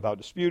grumbling, without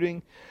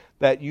disputing,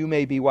 that you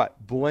may be"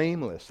 what?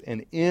 "Blameless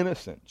and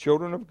innocent,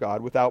 children of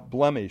God, without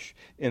blemish,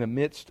 in the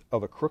midst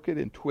of a crooked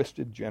and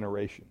twisted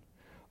generation,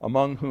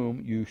 among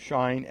whom you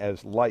shine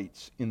as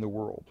lights in the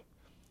world,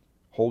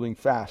 holding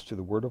fast to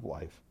the word of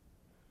life,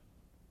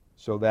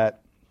 so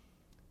that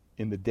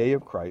in the day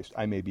of Christ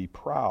I may be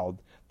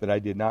proud that I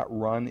did not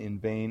run in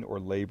vain or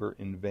labor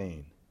in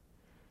vain."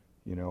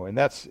 And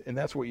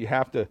that's what you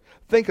have to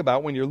think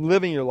about when you're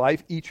living your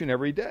life each and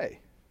every day.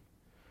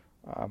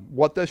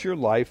 What does your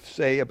life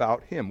say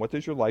about him? What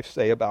does your life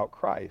say about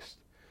Christ?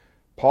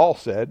 Paul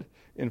said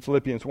in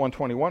Philippians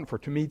 1:21, "For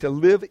to me to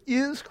live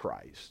is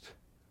Christ."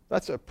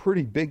 That's a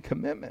pretty big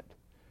commitment.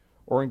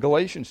 Or in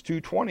Galatians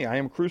 2:20, "I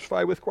am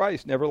crucified with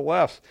Christ.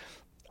 Nevertheless,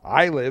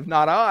 I live,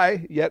 not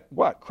I, yet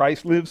what?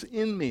 Christ lives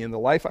in me. In the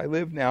life I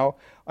live now,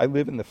 I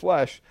live in the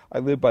flesh. I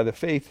live by the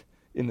faith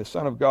in the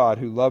Son of God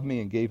who loved me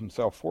and gave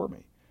himself for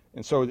me."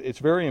 And so it's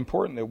very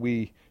important that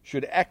we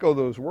should echo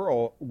those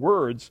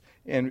words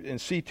and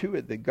see to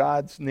it that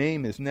God's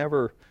name is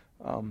never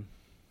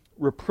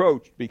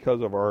reproached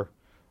because of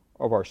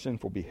our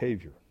sinful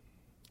behavior.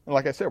 And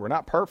like I said, we're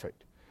not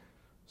perfect.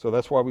 So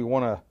that's why we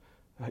want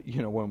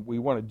to, when we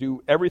want to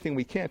do everything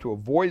we can to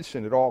avoid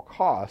sin at all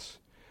costs.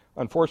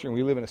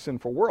 Unfortunately, we live in a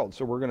sinful world,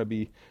 so we're going to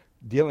be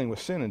dealing with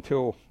sin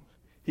until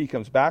he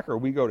comes back or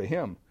we go to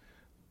him.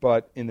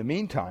 But in the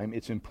meantime,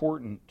 it's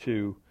important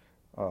to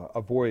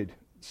avoid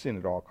sin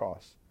at all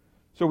costs.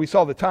 So we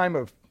saw the time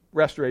of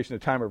restoration,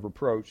 the time of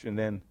reproach, and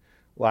then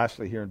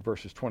lastly here in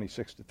verses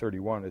 26 to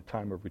 31, a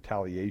time of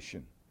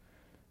retaliation.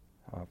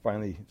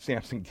 Finally,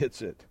 Samson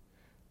gets it.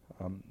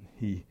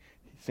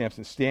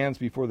 Samson stands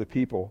before the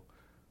people,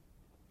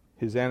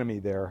 his enemy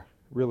there,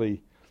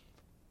 really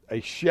a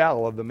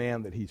shell of the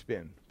man that he's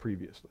been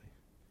previously.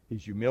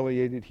 He's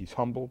humiliated, he's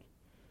humbled,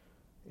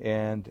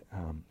 and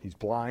he's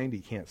blind,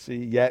 he can't see.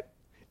 Yet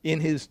in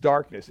his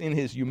darkness, in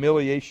his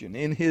humiliation,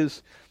 in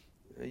his,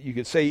 you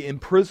could say,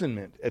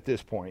 imprisonment at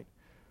this point,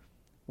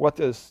 what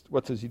does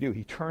he do?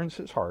 He turns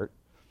his heart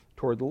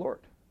toward the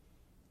Lord.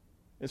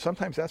 And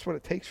sometimes that's what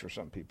it takes for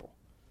some people.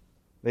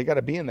 They got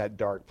to be in that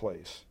dark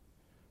place.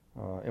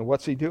 And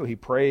what's he do? He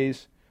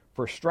prays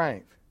for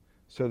strength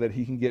so that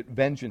he can get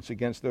vengeance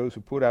against those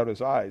who put out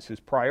his eyes. His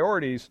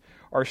priorities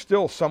are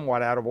still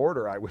somewhat out of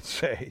order, I would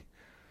say.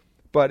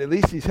 But at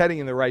least he's heading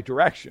in the right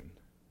direction.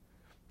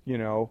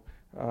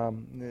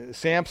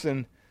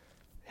 Samson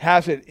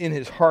has it in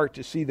his heart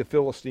to see the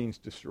Philistines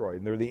destroyed,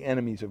 and they're the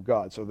enemies of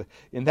God. So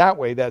in that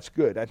way, that's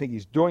good. I think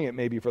he's doing it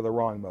maybe for the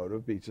wrong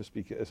motive, just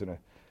because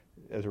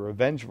as a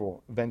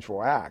revengeful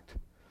act.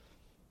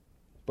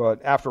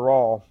 But after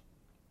all,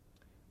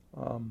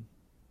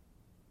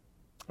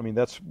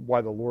 that's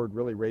why the Lord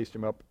really raised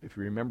him up, if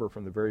you remember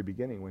from the very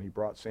beginning when he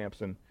brought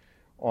Samson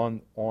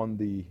on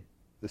the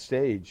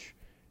stage.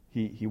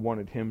 He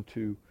wanted him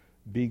to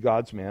be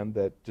God's man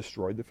that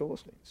destroyed the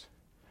Philistines,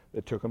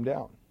 that took them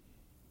down.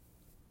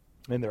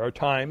 And there are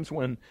times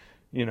when,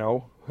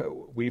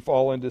 we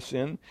fall into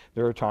sin.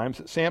 There are times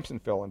that Samson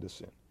fell into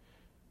sin.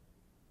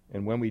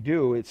 And when we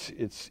do,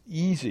 it's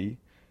easy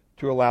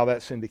to allow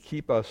that sin to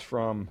keep us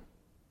from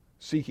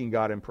seeking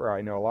God in prayer.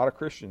 I know a lot of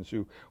Christians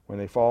who, when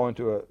they fall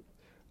into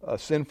a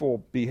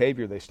sinful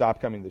behavior, they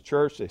stop coming to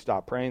church, they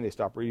stop praying, they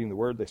stop reading the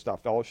Word, they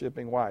stop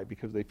fellowshipping. Why?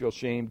 Because they feel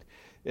shamed,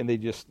 and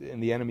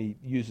the enemy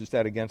uses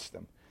that against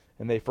them.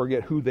 And they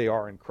forget who they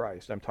are in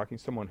Christ. I'm talking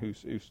someone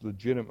who's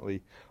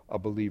legitimately a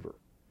believer.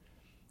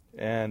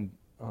 And,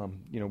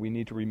 we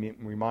need to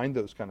remind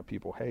those kind of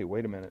people, hey,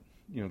 wait a minute,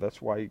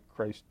 that's why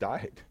Christ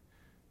died.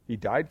 He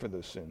died for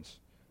those sins.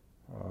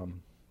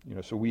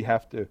 So we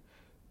have to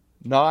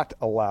not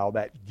allow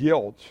that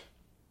guilt.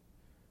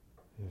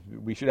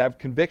 We should have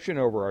conviction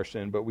over our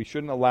sin, but we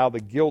shouldn't allow the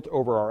guilt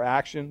over our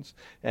actions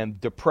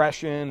and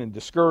depression and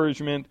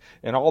discouragement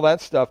and all that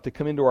stuff to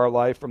come into our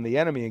life from the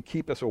enemy and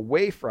keep us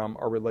away from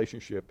our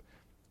relationship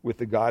with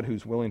the God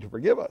who's willing to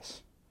forgive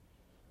us,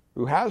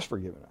 who has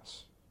forgiven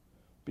us,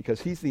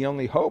 because he's the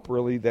only hope,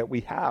 really, that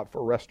we have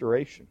for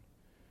restoration.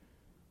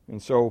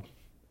 And so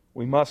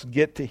we must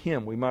get to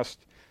him. We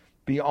must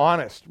be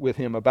honest with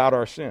him about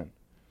our sin.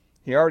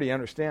 He already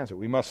understands it.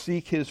 We must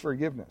seek his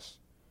forgiveness.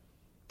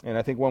 And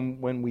I think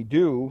when we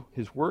do,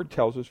 his word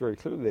tells us very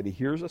clearly that he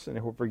hears us and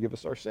he will forgive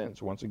us our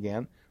sins. Once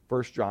again,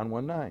 1 John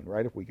 1:9,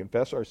 right? If we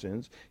confess our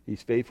sins,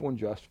 he's faithful and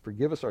just to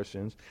forgive us our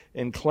sins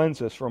and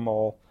cleanse us from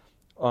all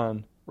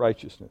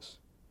unrighteousness.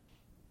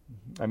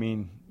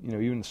 Even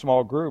in a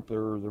small group,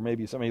 there may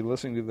be somebody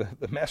listening to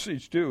the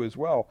message too as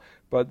well,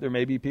 but there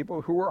may be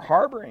people who are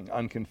harboring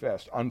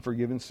unconfessed,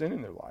 unforgiven sin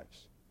in their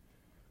lives.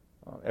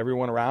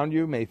 Everyone around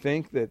you may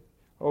think that,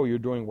 oh, you're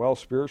doing well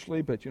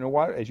spiritually, but you know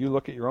what? As you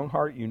look at your own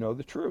heart, you know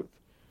the truth.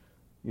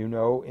 You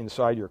know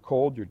inside you're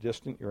cold, you're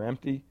distant, you're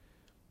empty.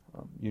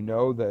 You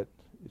know that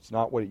it's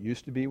not what it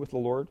used to be with the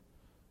Lord.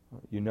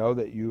 You know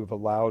that you have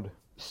allowed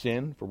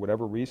sin for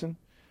whatever reason,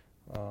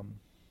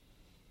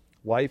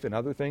 life and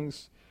other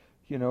things,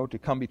 to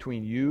come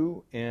between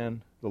you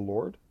and the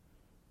Lord.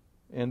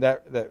 And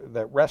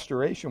that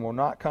restoration will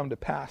not come to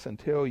pass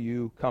until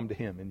you come to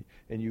him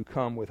and you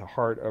come with a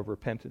heart of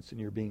repentance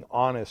and you're being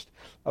honest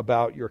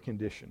about your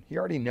condition. He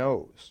already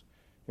knows.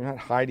 You're not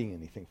hiding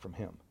anything from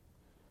him.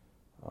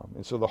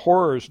 And so the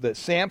horrors that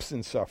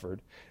Samson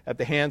suffered at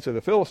the hands of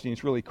the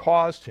Philistines really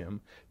caused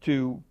him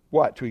to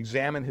what? To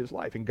examine his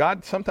life. And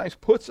God sometimes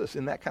puts us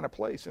in that kind of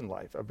place in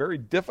life, a very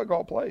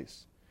difficult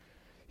place.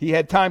 He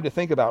had time to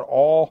think about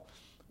all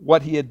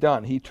what he had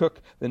done. He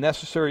took the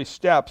necessary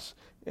steps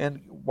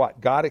And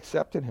what? God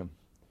accepted him.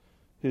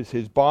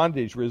 His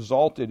bondage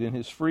resulted in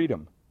his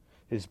freedom.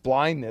 His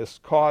blindness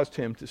caused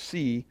him to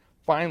see,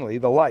 finally,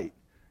 the light.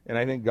 And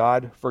I think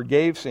God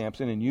forgave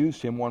Samson and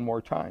used him one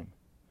more time.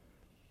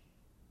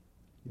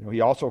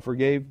 He also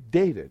forgave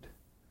David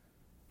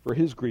for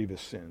his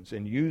grievous sins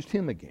and used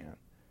him again.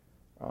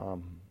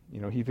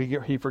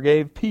 He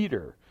forgave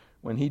Peter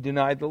when he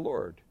denied the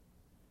Lord.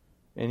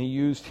 And he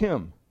used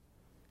him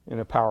in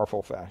a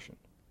powerful fashion.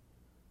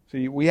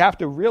 See, we have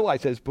to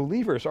realize as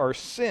believers, our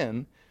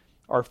sin,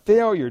 our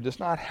failure does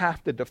not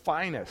have to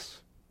define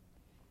us.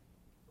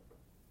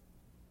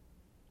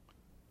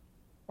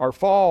 Our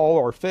fall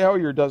or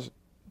failure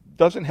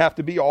doesn't have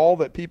to be all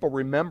that people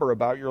remember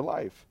about your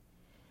life.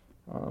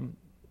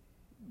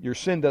 Your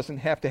sin doesn't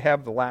have to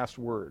have the last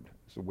word,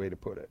 is the way to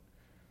put it.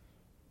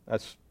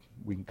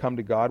 We can come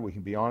to God, we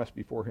can be honest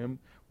before Him,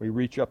 we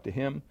reach up to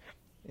Him,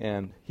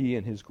 and He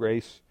in His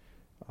grace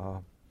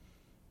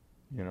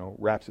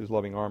wraps His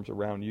loving arms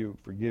around you,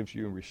 forgives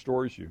you, and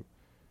restores you,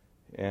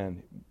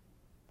 and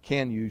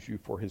can use you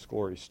for His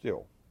glory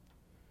still.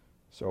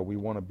 So we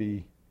want to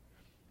be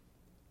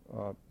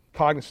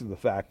cognizant of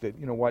the fact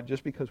that,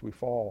 just because we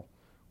fall,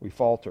 we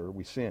falter,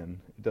 we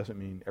sin, it doesn't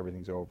mean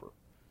everything's over.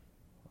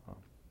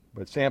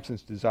 But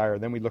Samson's desire,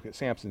 then we look at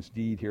Samson's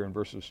deed here in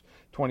verses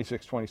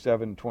 26,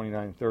 27,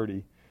 29,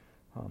 30.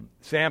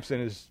 Samson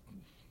is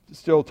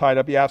still tied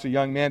up. He asks a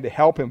young man to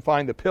help him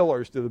find the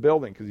pillars to the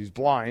building because he's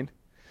blind.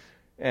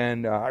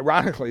 And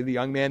ironically, the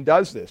young man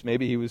does this.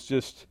 Maybe he was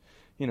just,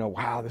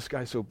 wow, this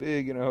guy's so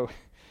big,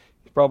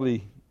 he's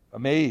probably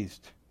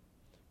amazed.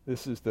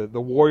 This is the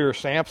warrior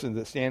Samson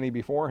that's standing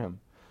before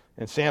him.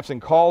 And Samson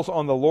calls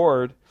on the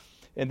Lord,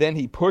 and then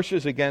he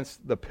pushes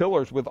against the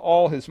pillars with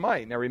all his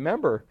might. Now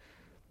remember,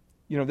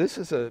 this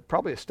is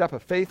probably a step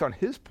of faith on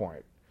his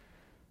point.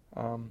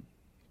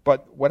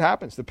 But what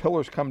happens? The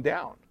pillars come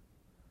down.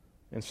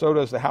 And so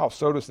does the house,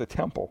 so does the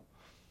temple.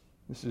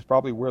 This is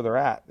probably where they're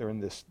at. They're in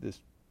this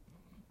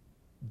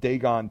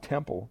Dagon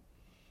temple.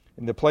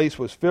 And the place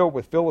was filled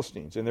with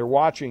Philistines. And they're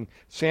watching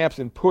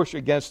Samson push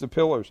against the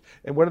pillars.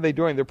 And what are they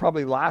doing? They're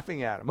probably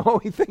laughing at him. Oh,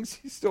 he thinks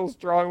he's still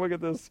strong. Look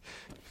at this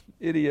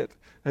idiot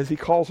as he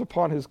calls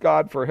upon his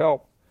God for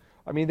help.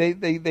 I mean,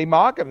 they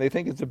mock him. They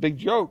think it's a big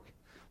joke.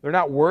 They're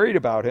not worried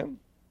about him,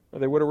 or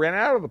they would have ran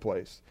out of the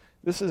place.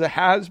 This is a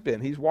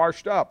has-been. He's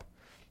washed up.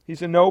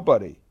 He's a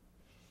nobody.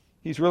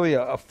 He's really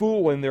a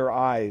fool in their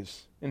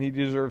eyes, and he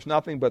deserves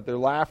nothing but their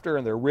laughter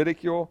and their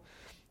ridicule.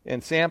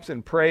 And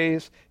Samson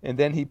prays, and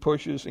then he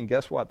pushes, and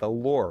guess what? The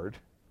Lord,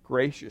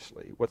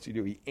 graciously, what's he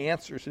do? He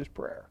answers his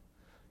prayer.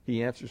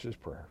 He answers his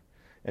prayer.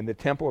 And the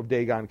temple of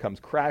Dagon comes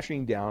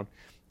crashing down,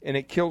 and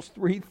it kills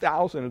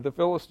 3,000 of the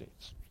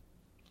Philistines.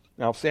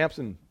 Now,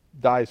 Samson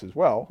dies as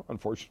well,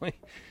 unfortunately.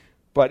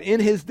 But in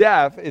his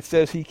death, it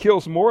says he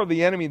kills more of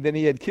the enemy than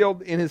he had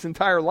killed in his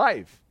entire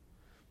life.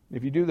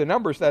 If you do the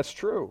numbers, that's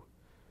true.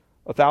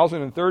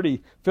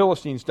 1,030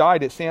 Philistines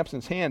died at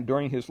Samson's hand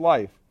during his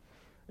life.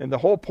 And the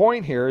whole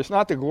point here is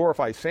not to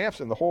glorify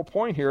Samson. The whole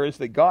point here is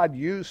that God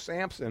used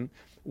Samson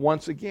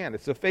once again.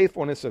 It's the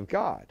faithfulness of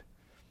God.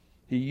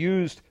 He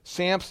used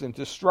Samson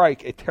to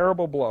strike a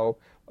terrible blow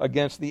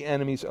against the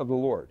enemies of the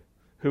Lord,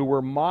 who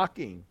were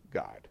mocking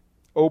God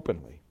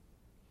openly.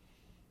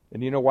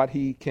 And you know what?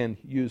 He can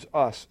use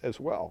us as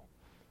well.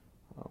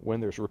 When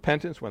there's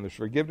repentance, when there's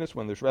forgiveness,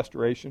 when there's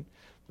restoration,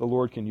 the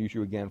Lord can use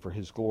you again for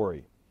His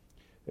glory.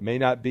 It may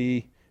not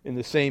be in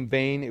the same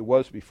vein it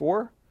was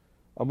before,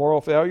 a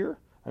moral failure.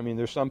 I mean,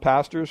 there's some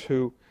pastors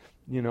who,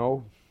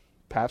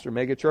 pastor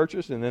mega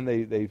churches, and then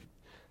they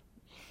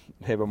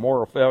have a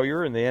moral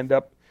failure, and they end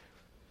up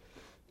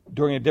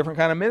doing a different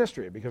kind of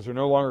ministry because they're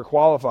no longer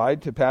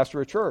qualified to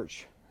pastor a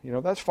church.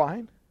 That's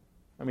fine.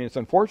 I mean, it's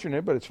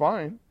unfortunate, but it's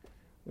fine.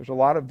 There's a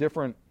lot of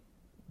different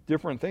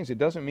things. It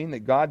doesn't mean that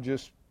God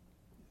just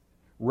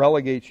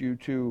relegates you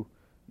to,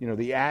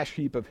 the ash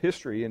heap of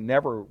history and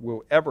never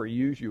will ever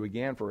use you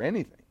again for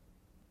anything.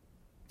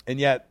 And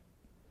yet,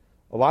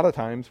 a lot of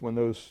times when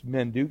those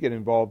men do get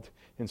involved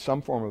in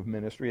some form of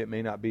ministry, it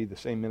may not be the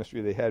same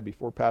ministry they had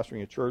before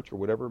pastoring a church or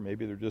whatever.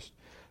 Maybe they're just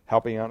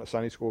helping out in a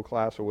Sunday school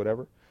class or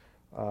whatever.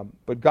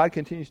 But God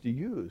continues to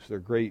use their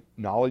great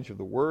knowledge of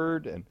the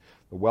Word and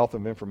the wealth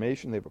of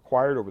information they've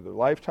acquired over their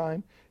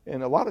lifetime.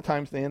 And a lot of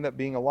times they end up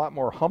being a lot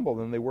more humble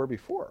than they were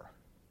before.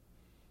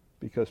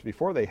 Because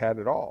before they had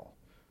it all.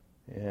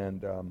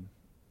 And,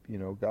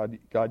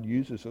 God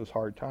uses those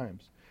hard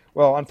times.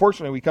 Well,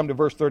 unfortunately, we come to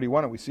verse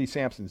 31 and we see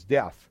Samson's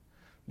death.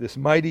 This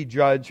mighty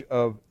judge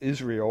of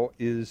Israel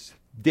is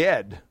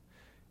dead.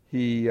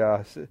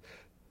 I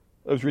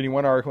was reading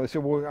one article. They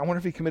said, well, I wonder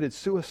if he committed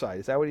suicide.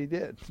 Is that what he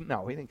did?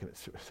 No, he didn't commit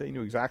suicide. He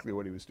knew exactly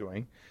what he was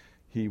doing.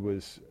 He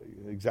was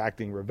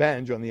exacting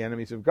revenge on the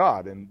enemies of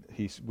God, and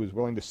he was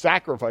willing to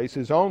sacrifice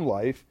his own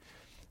life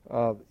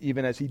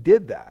even as he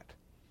did that.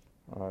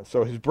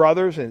 So his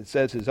brothers, and it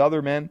says his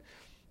other men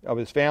of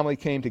his family,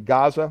 came to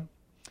Gaza,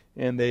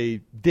 and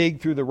they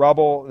dig through the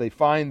rubble. They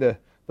find the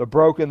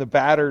broken, the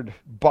battered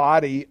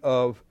body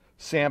of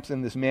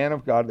Samson, this man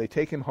of God. They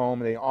take him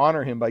home, and they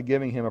honor him by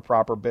giving him a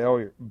proper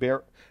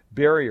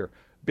burial.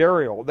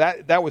 burial.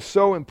 That was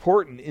so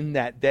important in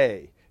that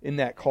day, in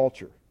that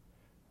culture.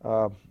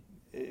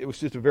 It was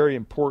just a very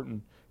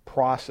important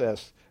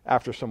process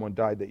after someone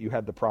died that you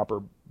had the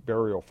proper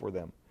burial for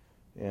them.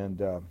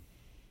 And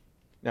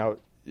now,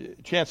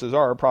 chances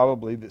are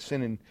probably that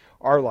sin in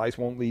our lives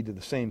won't lead to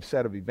the same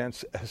set of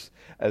events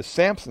as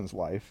Samson's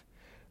life.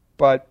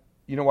 But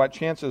you know what?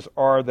 Chances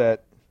are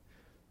that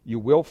you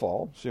will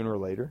fall sooner or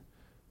later.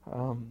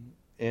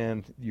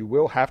 And you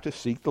will have to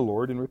seek the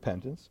Lord in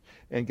repentance.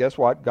 And guess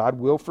what? God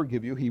will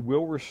forgive you. He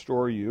will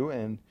restore you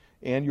and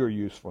your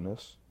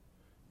usefulness.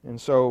 And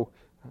so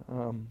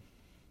you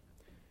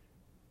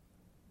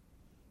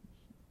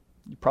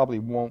probably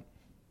won't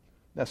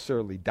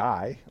necessarily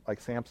die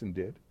like Samson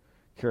did,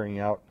 carrying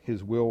out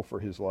his will for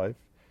his life,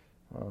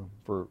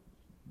 for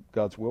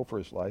God's will for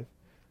his life.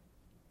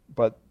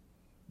 But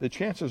the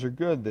chances are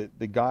good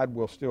that God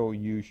will still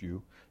use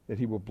you, that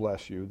he will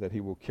bless you, that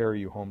he will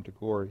carry you home to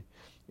glory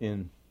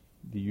in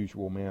the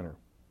usual manner.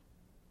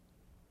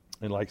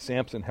 And like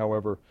Samson,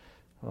 however,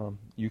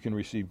 you can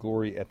receive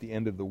glory at the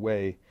end of the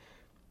way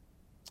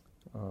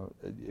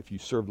if you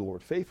serve the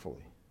Lord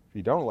faithfully. If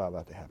you don't allow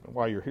that to happen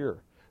while you're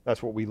here.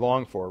 That's what we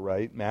long for,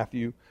 right?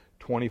 Matthew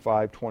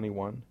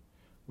 25:21.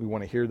 We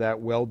want to hear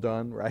that. Well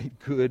done, right?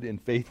 Good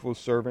and faithful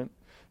servant.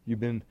 You've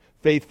been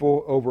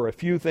faithful over a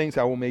few things.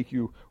 I will make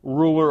you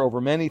ruler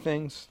over many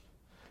things.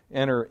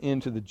 Enter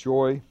into the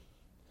joy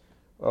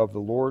of the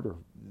Lord, or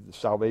the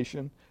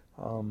salvation.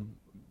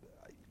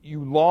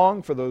 You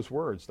long for those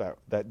words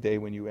that day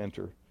when you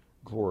enter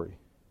glory.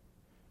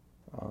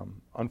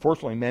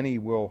 Unfortunately, many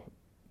will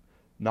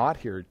not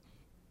hear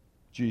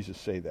Jesus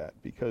say that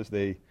because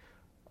they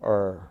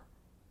are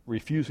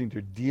refusing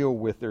to deal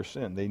with their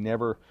sin. They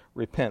never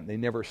repent. They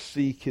never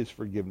seek his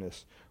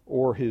forgiveness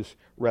or his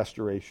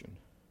restoration.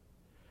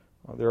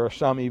 There are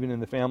some, even in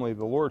the family of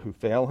the Lord, who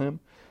fail him,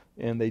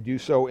 and they do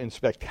so in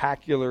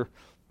spectacular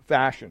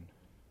fashion.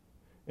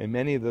 And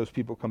many of those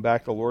people come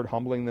back to the Lord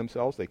humbling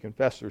themselves. They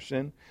confess their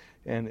sin,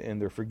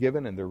 and they're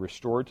forgiven, and they're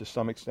restored to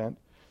some extent.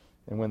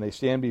 And when they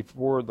stand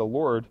before the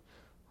Lord,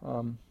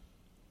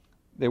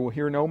 they will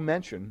hear no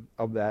mention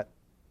of that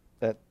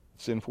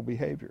sinful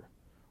behavior.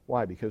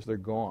 Why? Because they're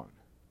gone.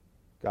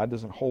 God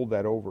doesn't hold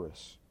that over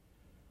us.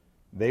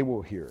 They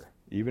will hear,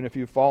 even if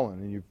you've fallen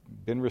and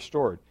you've been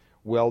restored,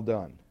 well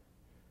done.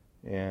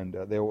 And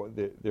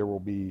there will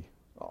be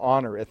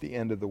honor at the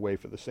end of the way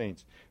for the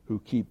saints who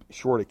keep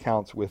short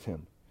accounts with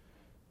him.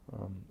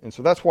 And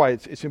so that's why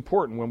it's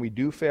important when we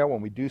do fail,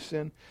 when we do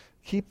sin,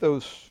 keep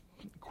those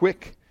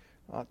quick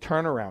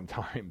turnaround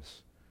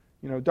times.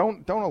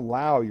 Don't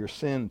allow your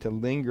sin to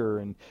linger,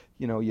 and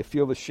you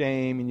feel the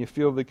shame and you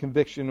feel the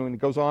conviction when it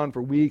goes on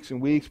for weeks and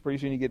weeks. Pretty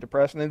soon you get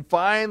depressed, and then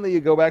finally you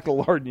go back to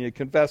the Lord and you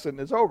confess it and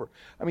it's over.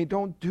 I mean,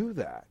 don't do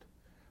that.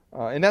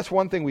 And that's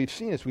one thing we've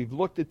seen is we've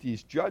looked at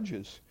these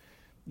judges,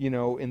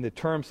 in the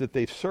terms that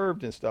they've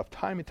served and stuff,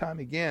 time and time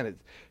again.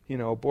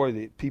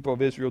 The people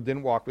of Israel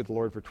didn't walk with the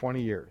Lord for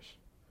 20 years.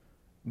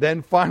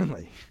 Then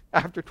finally,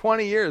 after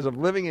 20 years of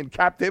living in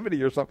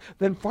captivity or something,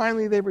 then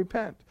finally they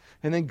repent.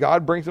 And then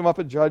God brings them up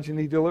a judge and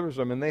he delivers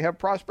them, and they have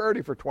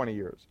prosperity for 20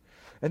 years.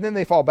 And then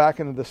they fall back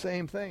into the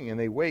same thing, and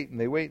they wait and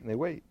they wait and they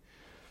wait.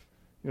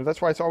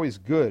 That's why it's always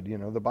good.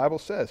 The Bible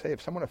says, hey,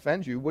 if someone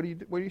offends you, what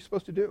are you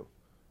supposed to do?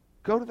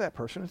 Go to that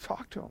person and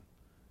talk to them.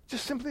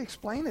 Just simply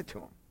explain it to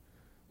them.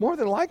 More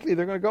than likely,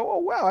 they're going to go, oh,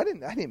 wow, I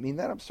didn't mean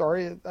that. I'm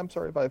sorry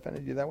if I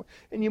offended you that way.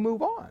 And you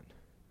move on.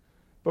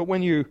 But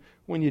when you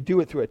do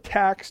it through a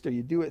text, or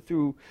you do it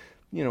through,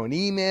 an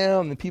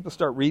email, and then people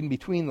start reading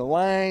between the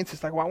lines,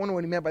 it's like, well, I wonder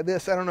what he meant by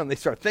this. I don't know. And they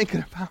start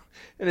thinking about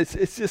it, and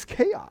it's just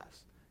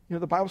chaos.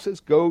 The Bible says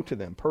go to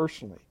them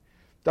personally.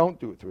 Don't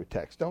do it through a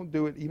text. Don't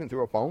do it even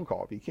through a phone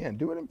call if you can.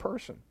 Do it in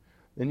person.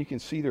 Then you can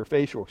see their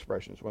facial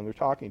expressions when they're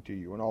talking to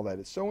you and all that.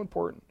 It's so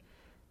important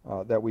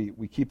that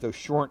we keep those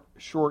short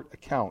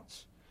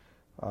accounts.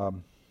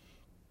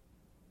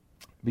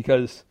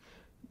 Because,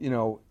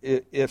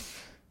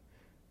 if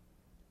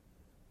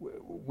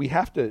we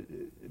have to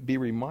be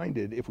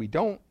reminded, if we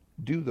don't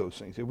do those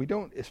things, if we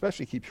don't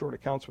especially keep short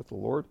accounts with the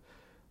Lord,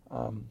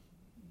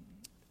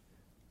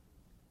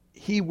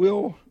 he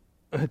will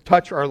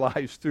touch our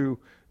lives through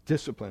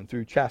discipline,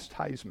 through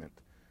chastisement.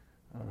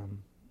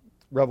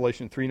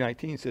 Revelation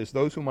 3:19 says,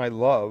 those whom I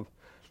love,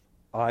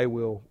 I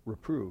will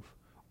reprove.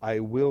 I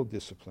will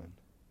discipline.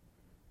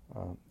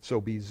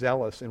 So be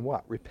zealous in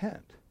what?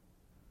 Repent.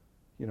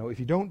 If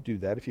you don't do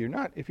that, if you're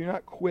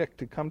not quick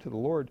to come to the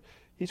Lord,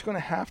 he's going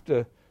to have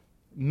to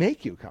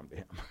make you come to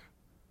him.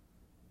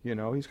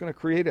 He's going to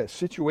create a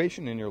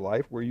situation in your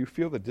life where you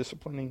feel the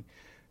disciplining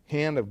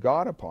hand of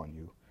God upon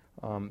you.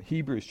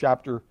 Hebrews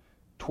chapter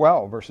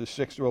 12, verses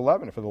 6 to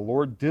 11. For the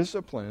Lord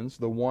disciplines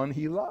the one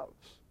he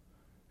loves.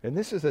 And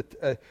this is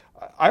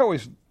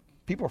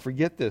people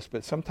forget this,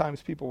 but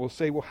sometimes people will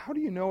say, well, how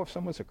do you know if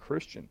someone's a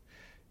Christian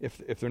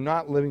if they're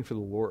not living for the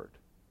Lord?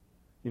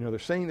 They're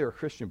saying they're a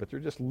Christian, but they're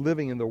just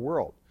living in the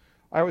world.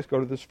 I always go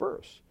to this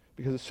verse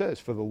because it says,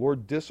 for the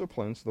Lord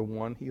disciplines the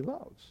one he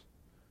loves.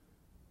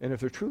 And if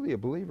they're truly a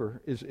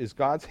believer, is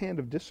God's hand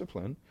of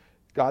discipline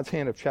God's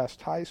hand of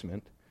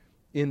chastisement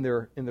in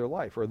their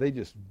life? Or are they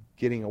just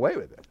getting away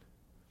with it?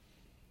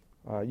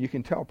 You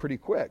can tell pretty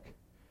quick.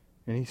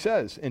 And he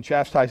says, and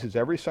chastises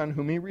every son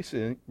whom he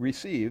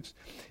receives.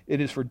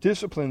 It is for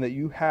discipline that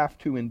you have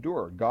to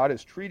endure. God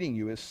is treating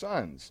you as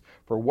sons.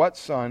 For what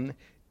son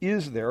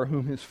is there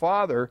whom his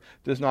father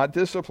does not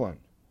discipline?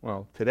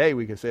 Well, today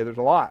we could say there's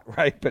a lot,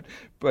 right?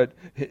 But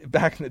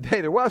back in the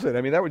day there wasn't.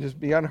 I mean, that would just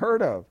be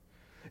unheard of.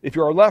 If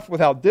you are left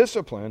without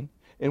discipline,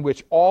 in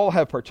which all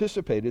have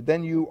participated,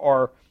 then you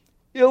are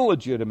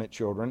illegitimate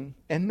children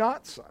and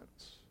not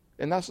sons.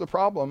 And that's the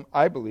problem,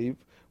 I believe,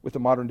 with the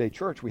modern day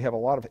church. We have a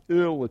lot of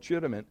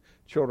illegitimate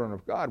children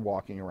of God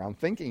walking around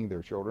thinking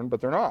they're children,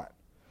 but they're not.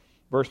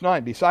 Verse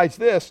 9, besides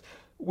this,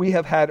 we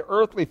have had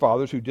earthly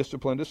fathers who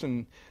disciplined us,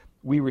 and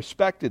we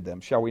respected them.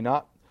 Shall we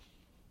not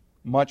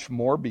much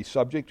more be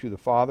subject to the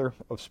Father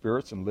of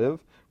spirits and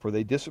live? For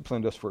they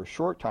disciplined us for a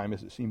short time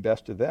as it seemed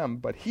best to them,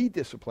 but he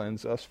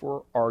disciplines us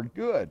for our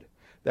good,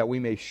 that we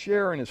may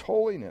share in his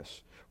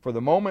holiness. For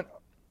the moment,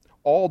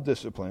 all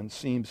discipline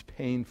seems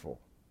painful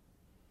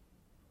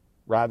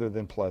rather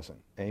than pleasant.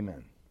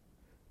 Amen.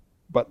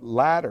 But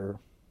later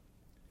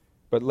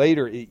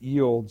it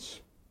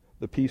yields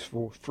the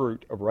peaceful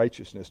fruit of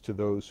righteousness to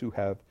those who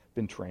have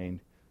been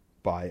trained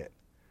by it.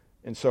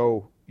 And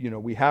so,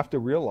 we have to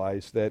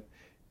realize that,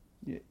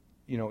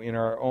 in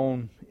our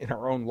own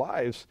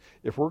lives,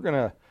 if we're going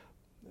to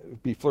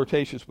be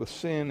flirtatious with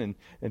sin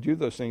and do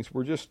those things,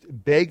 we're just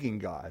begging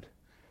God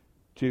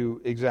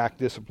to exact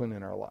discipline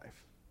in our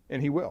life.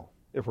 And he will,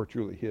 if we're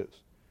truly his.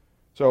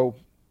 So,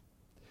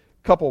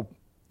 a couple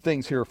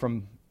things here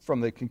from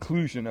the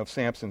conclusion of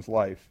Samson's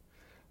life.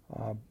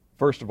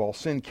 First of all,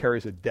 sin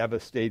carries a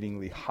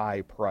devastatingly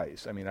high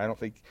price. I mean, I don't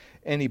think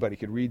anybody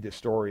could read this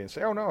story and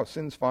say, oh no,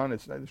 sin's fun,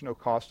 there's no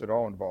cost at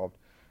all involved.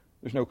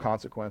 There's no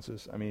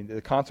consequences. I mean,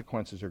 the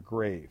consequences are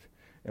grave.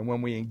 And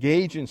when we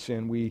engage in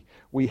sin,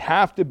 we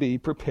have to be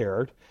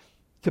prepared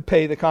to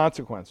pay the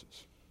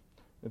consequences.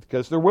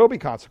 Because there will be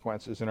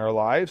consequences in our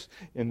lives,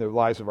 in the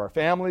lives of our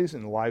families,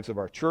 in the lives of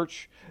our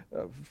church,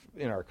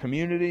 in our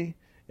community,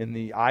 in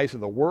the eyes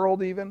of the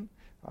world even.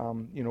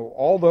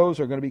 All those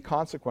are going to be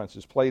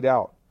consequences played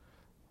out.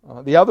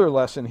 The other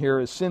lesson here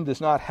is sin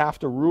does not have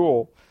to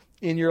rule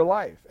in your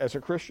life as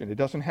a Christian. It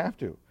doesn't have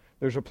to.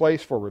 There's a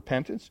place for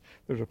repentance.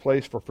 There's a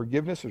place for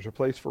forgiveness. There's a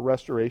place for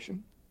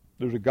restoration.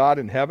 There's a God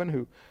in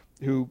heaven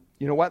who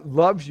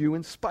loves you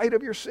in spite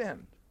of your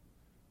sin.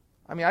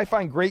 I mean, I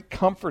find great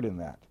comfort in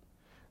that.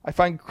 I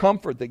find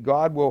comfort that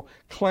God will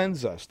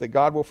cleanse us, that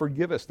God will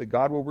forgive us, that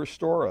God will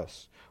restore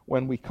us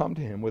when we come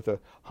to him with a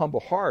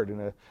humble heart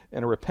and a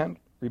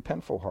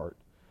repentful heart.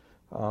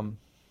 And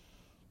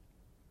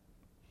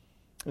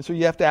so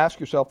you have to ask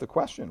yourself the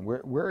question,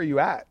 where are you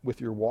at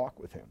with your walk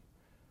with him?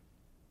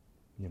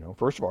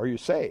 First of all, are you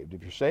saved?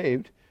 If you're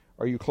saved,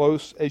 are you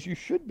close as you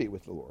should be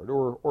with the Lord?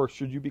 Or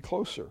should you be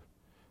closer?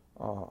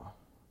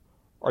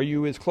 Are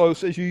you as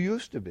close as you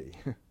used to be?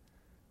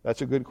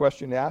 That's a good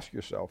question to ask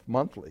yourself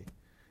monthly.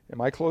 Am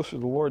I closer to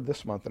the Lord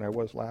this month than I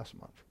was last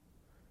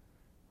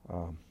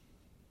month?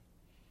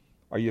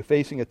 Are you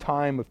facing a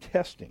time of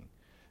testing,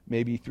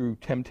 maybe through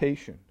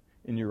temptation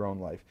in your own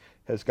life?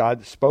 Has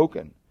God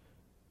spoken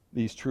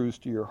these truths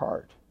to your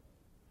heart?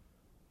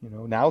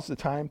 Now's the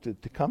time to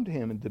come to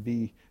him and to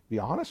be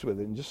honest with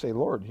it and just say,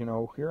 Lord,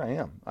 here I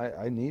am.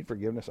 I need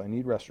forgiveness. I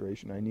need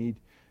restoration. I need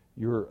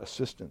your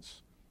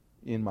assistance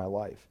in my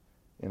life.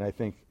 And I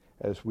think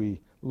as we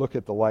look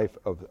at the life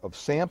of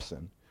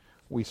Samson,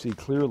 we see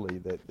clearly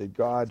that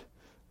God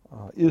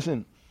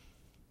isn't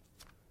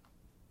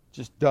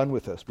just done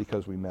with us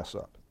because we mess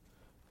up.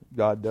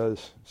 God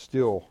does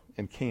still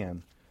and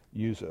can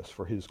use us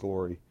for his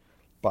glory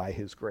by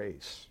his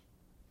grace.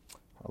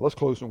 Let's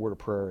close in a word of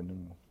prayer and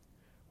then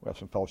we'll have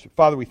some fellowship.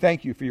 Father, we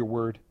thank you for your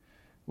word.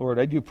 Lord,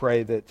 I do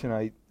pray that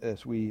tonight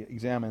as we have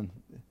examined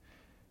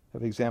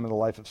the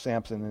life of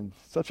Samson, and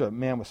such a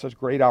man with such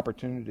great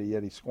opportunity,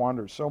 yet he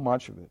squandered so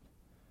much of it.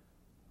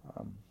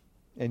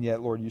 And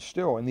yet, Lord, you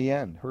still, in the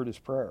end, heard his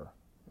prayer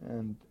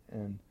and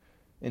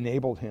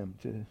enabled him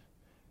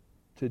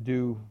to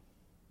do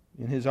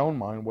in his own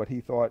mind what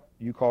he thought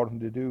you called him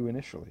to do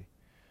initially.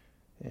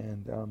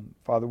 And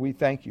Father, we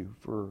thank you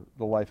for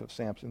the life of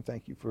Samson.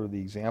 Thank you for the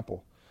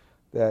example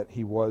that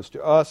he was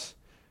to us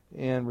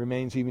and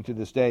remains even to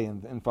this day.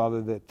 And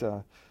Father,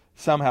 that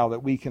somehow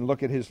that we can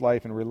look at his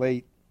life and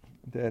relate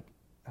that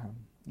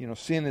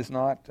sin is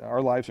not,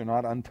 our lives are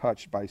not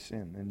untouched by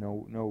sin, and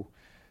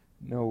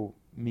no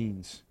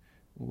means,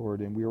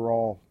 Lord. And we are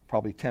all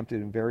probably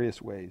tempted in various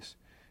ways.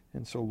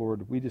 And so,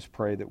 Lord, we just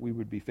pray that we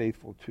would be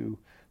faithful to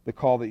the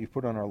call that you've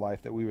put on our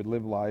life, that we would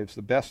live lives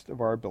the best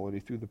of our ability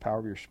through the power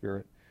of your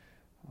Spirit,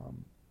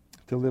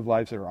 to live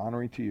lives that are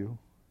honoring to you.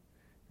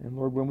 And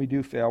Lord, when we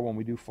do fail, when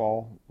we do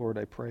fall, Lord,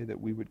 I pray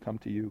that we would come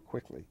to you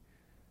quickly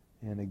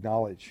and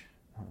acknowledge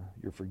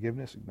your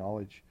forgiveness,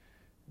 acknowledge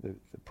the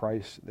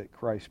price that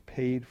Christ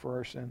paid for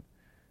our sin,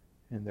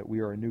 and that we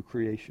are a new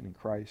creation in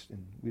Christ,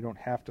 and we don't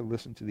have to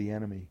listen to the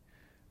enemy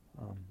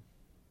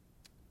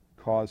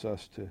cause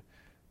us to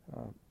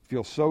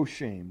feel so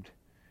shamed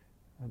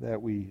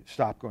that we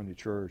stop going to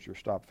church or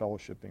stop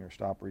fellowshipping or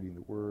stop reading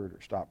the Word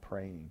or stop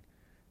praying.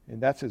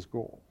 And that's his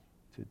goal,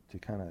 to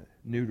kind of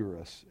neuter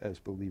us as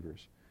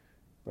believers.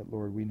 But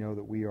Lord, we know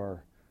that we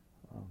are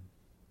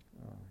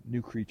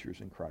new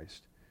creatures in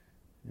Christ.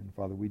 And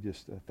Father, we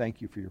just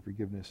thank you for your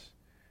forgiveness.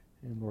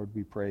 And Lord,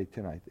 we pray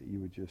tonight that you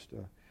would just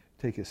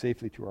take us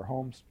safely to our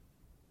homes,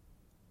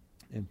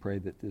 and pray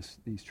that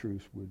these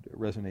truths would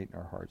resonate in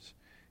our hearts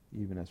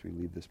even as we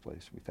leave this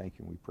place. We thank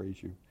you and we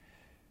praise you.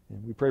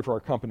 And we pray for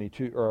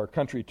our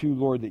country too,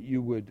 Lord, that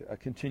you would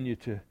continue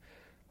to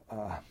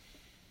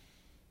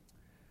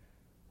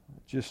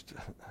just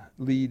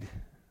lead,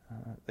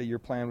 that your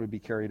plan would be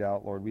carried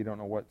out, Lord. We don't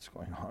know what's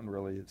going on,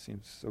 really. It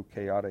seems so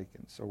chaotic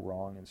and so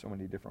wrong in so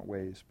many different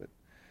ways.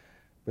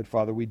 But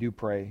Father, we do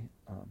pray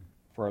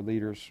for our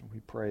leaders.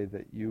 We pray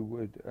that you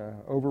would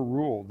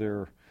overrule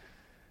their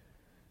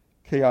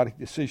chaotic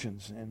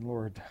decisions, and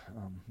Lord,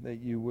 that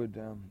you would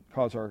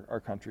cause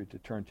our country to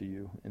turn to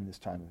you in this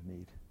time of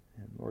need.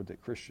 And Lord,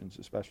 that Christians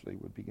especially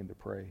would begin to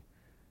pray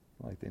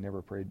like they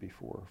never prayed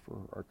before for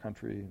our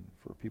country and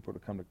for people to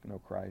come to know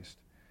Christ.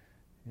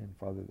 And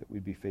Father, that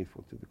we'd be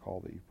faithful to the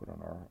call that you put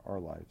on our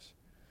lives.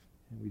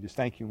 And we just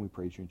thank you and we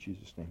praise you in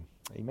Jesus' name.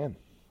 Amen.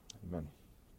 Amen.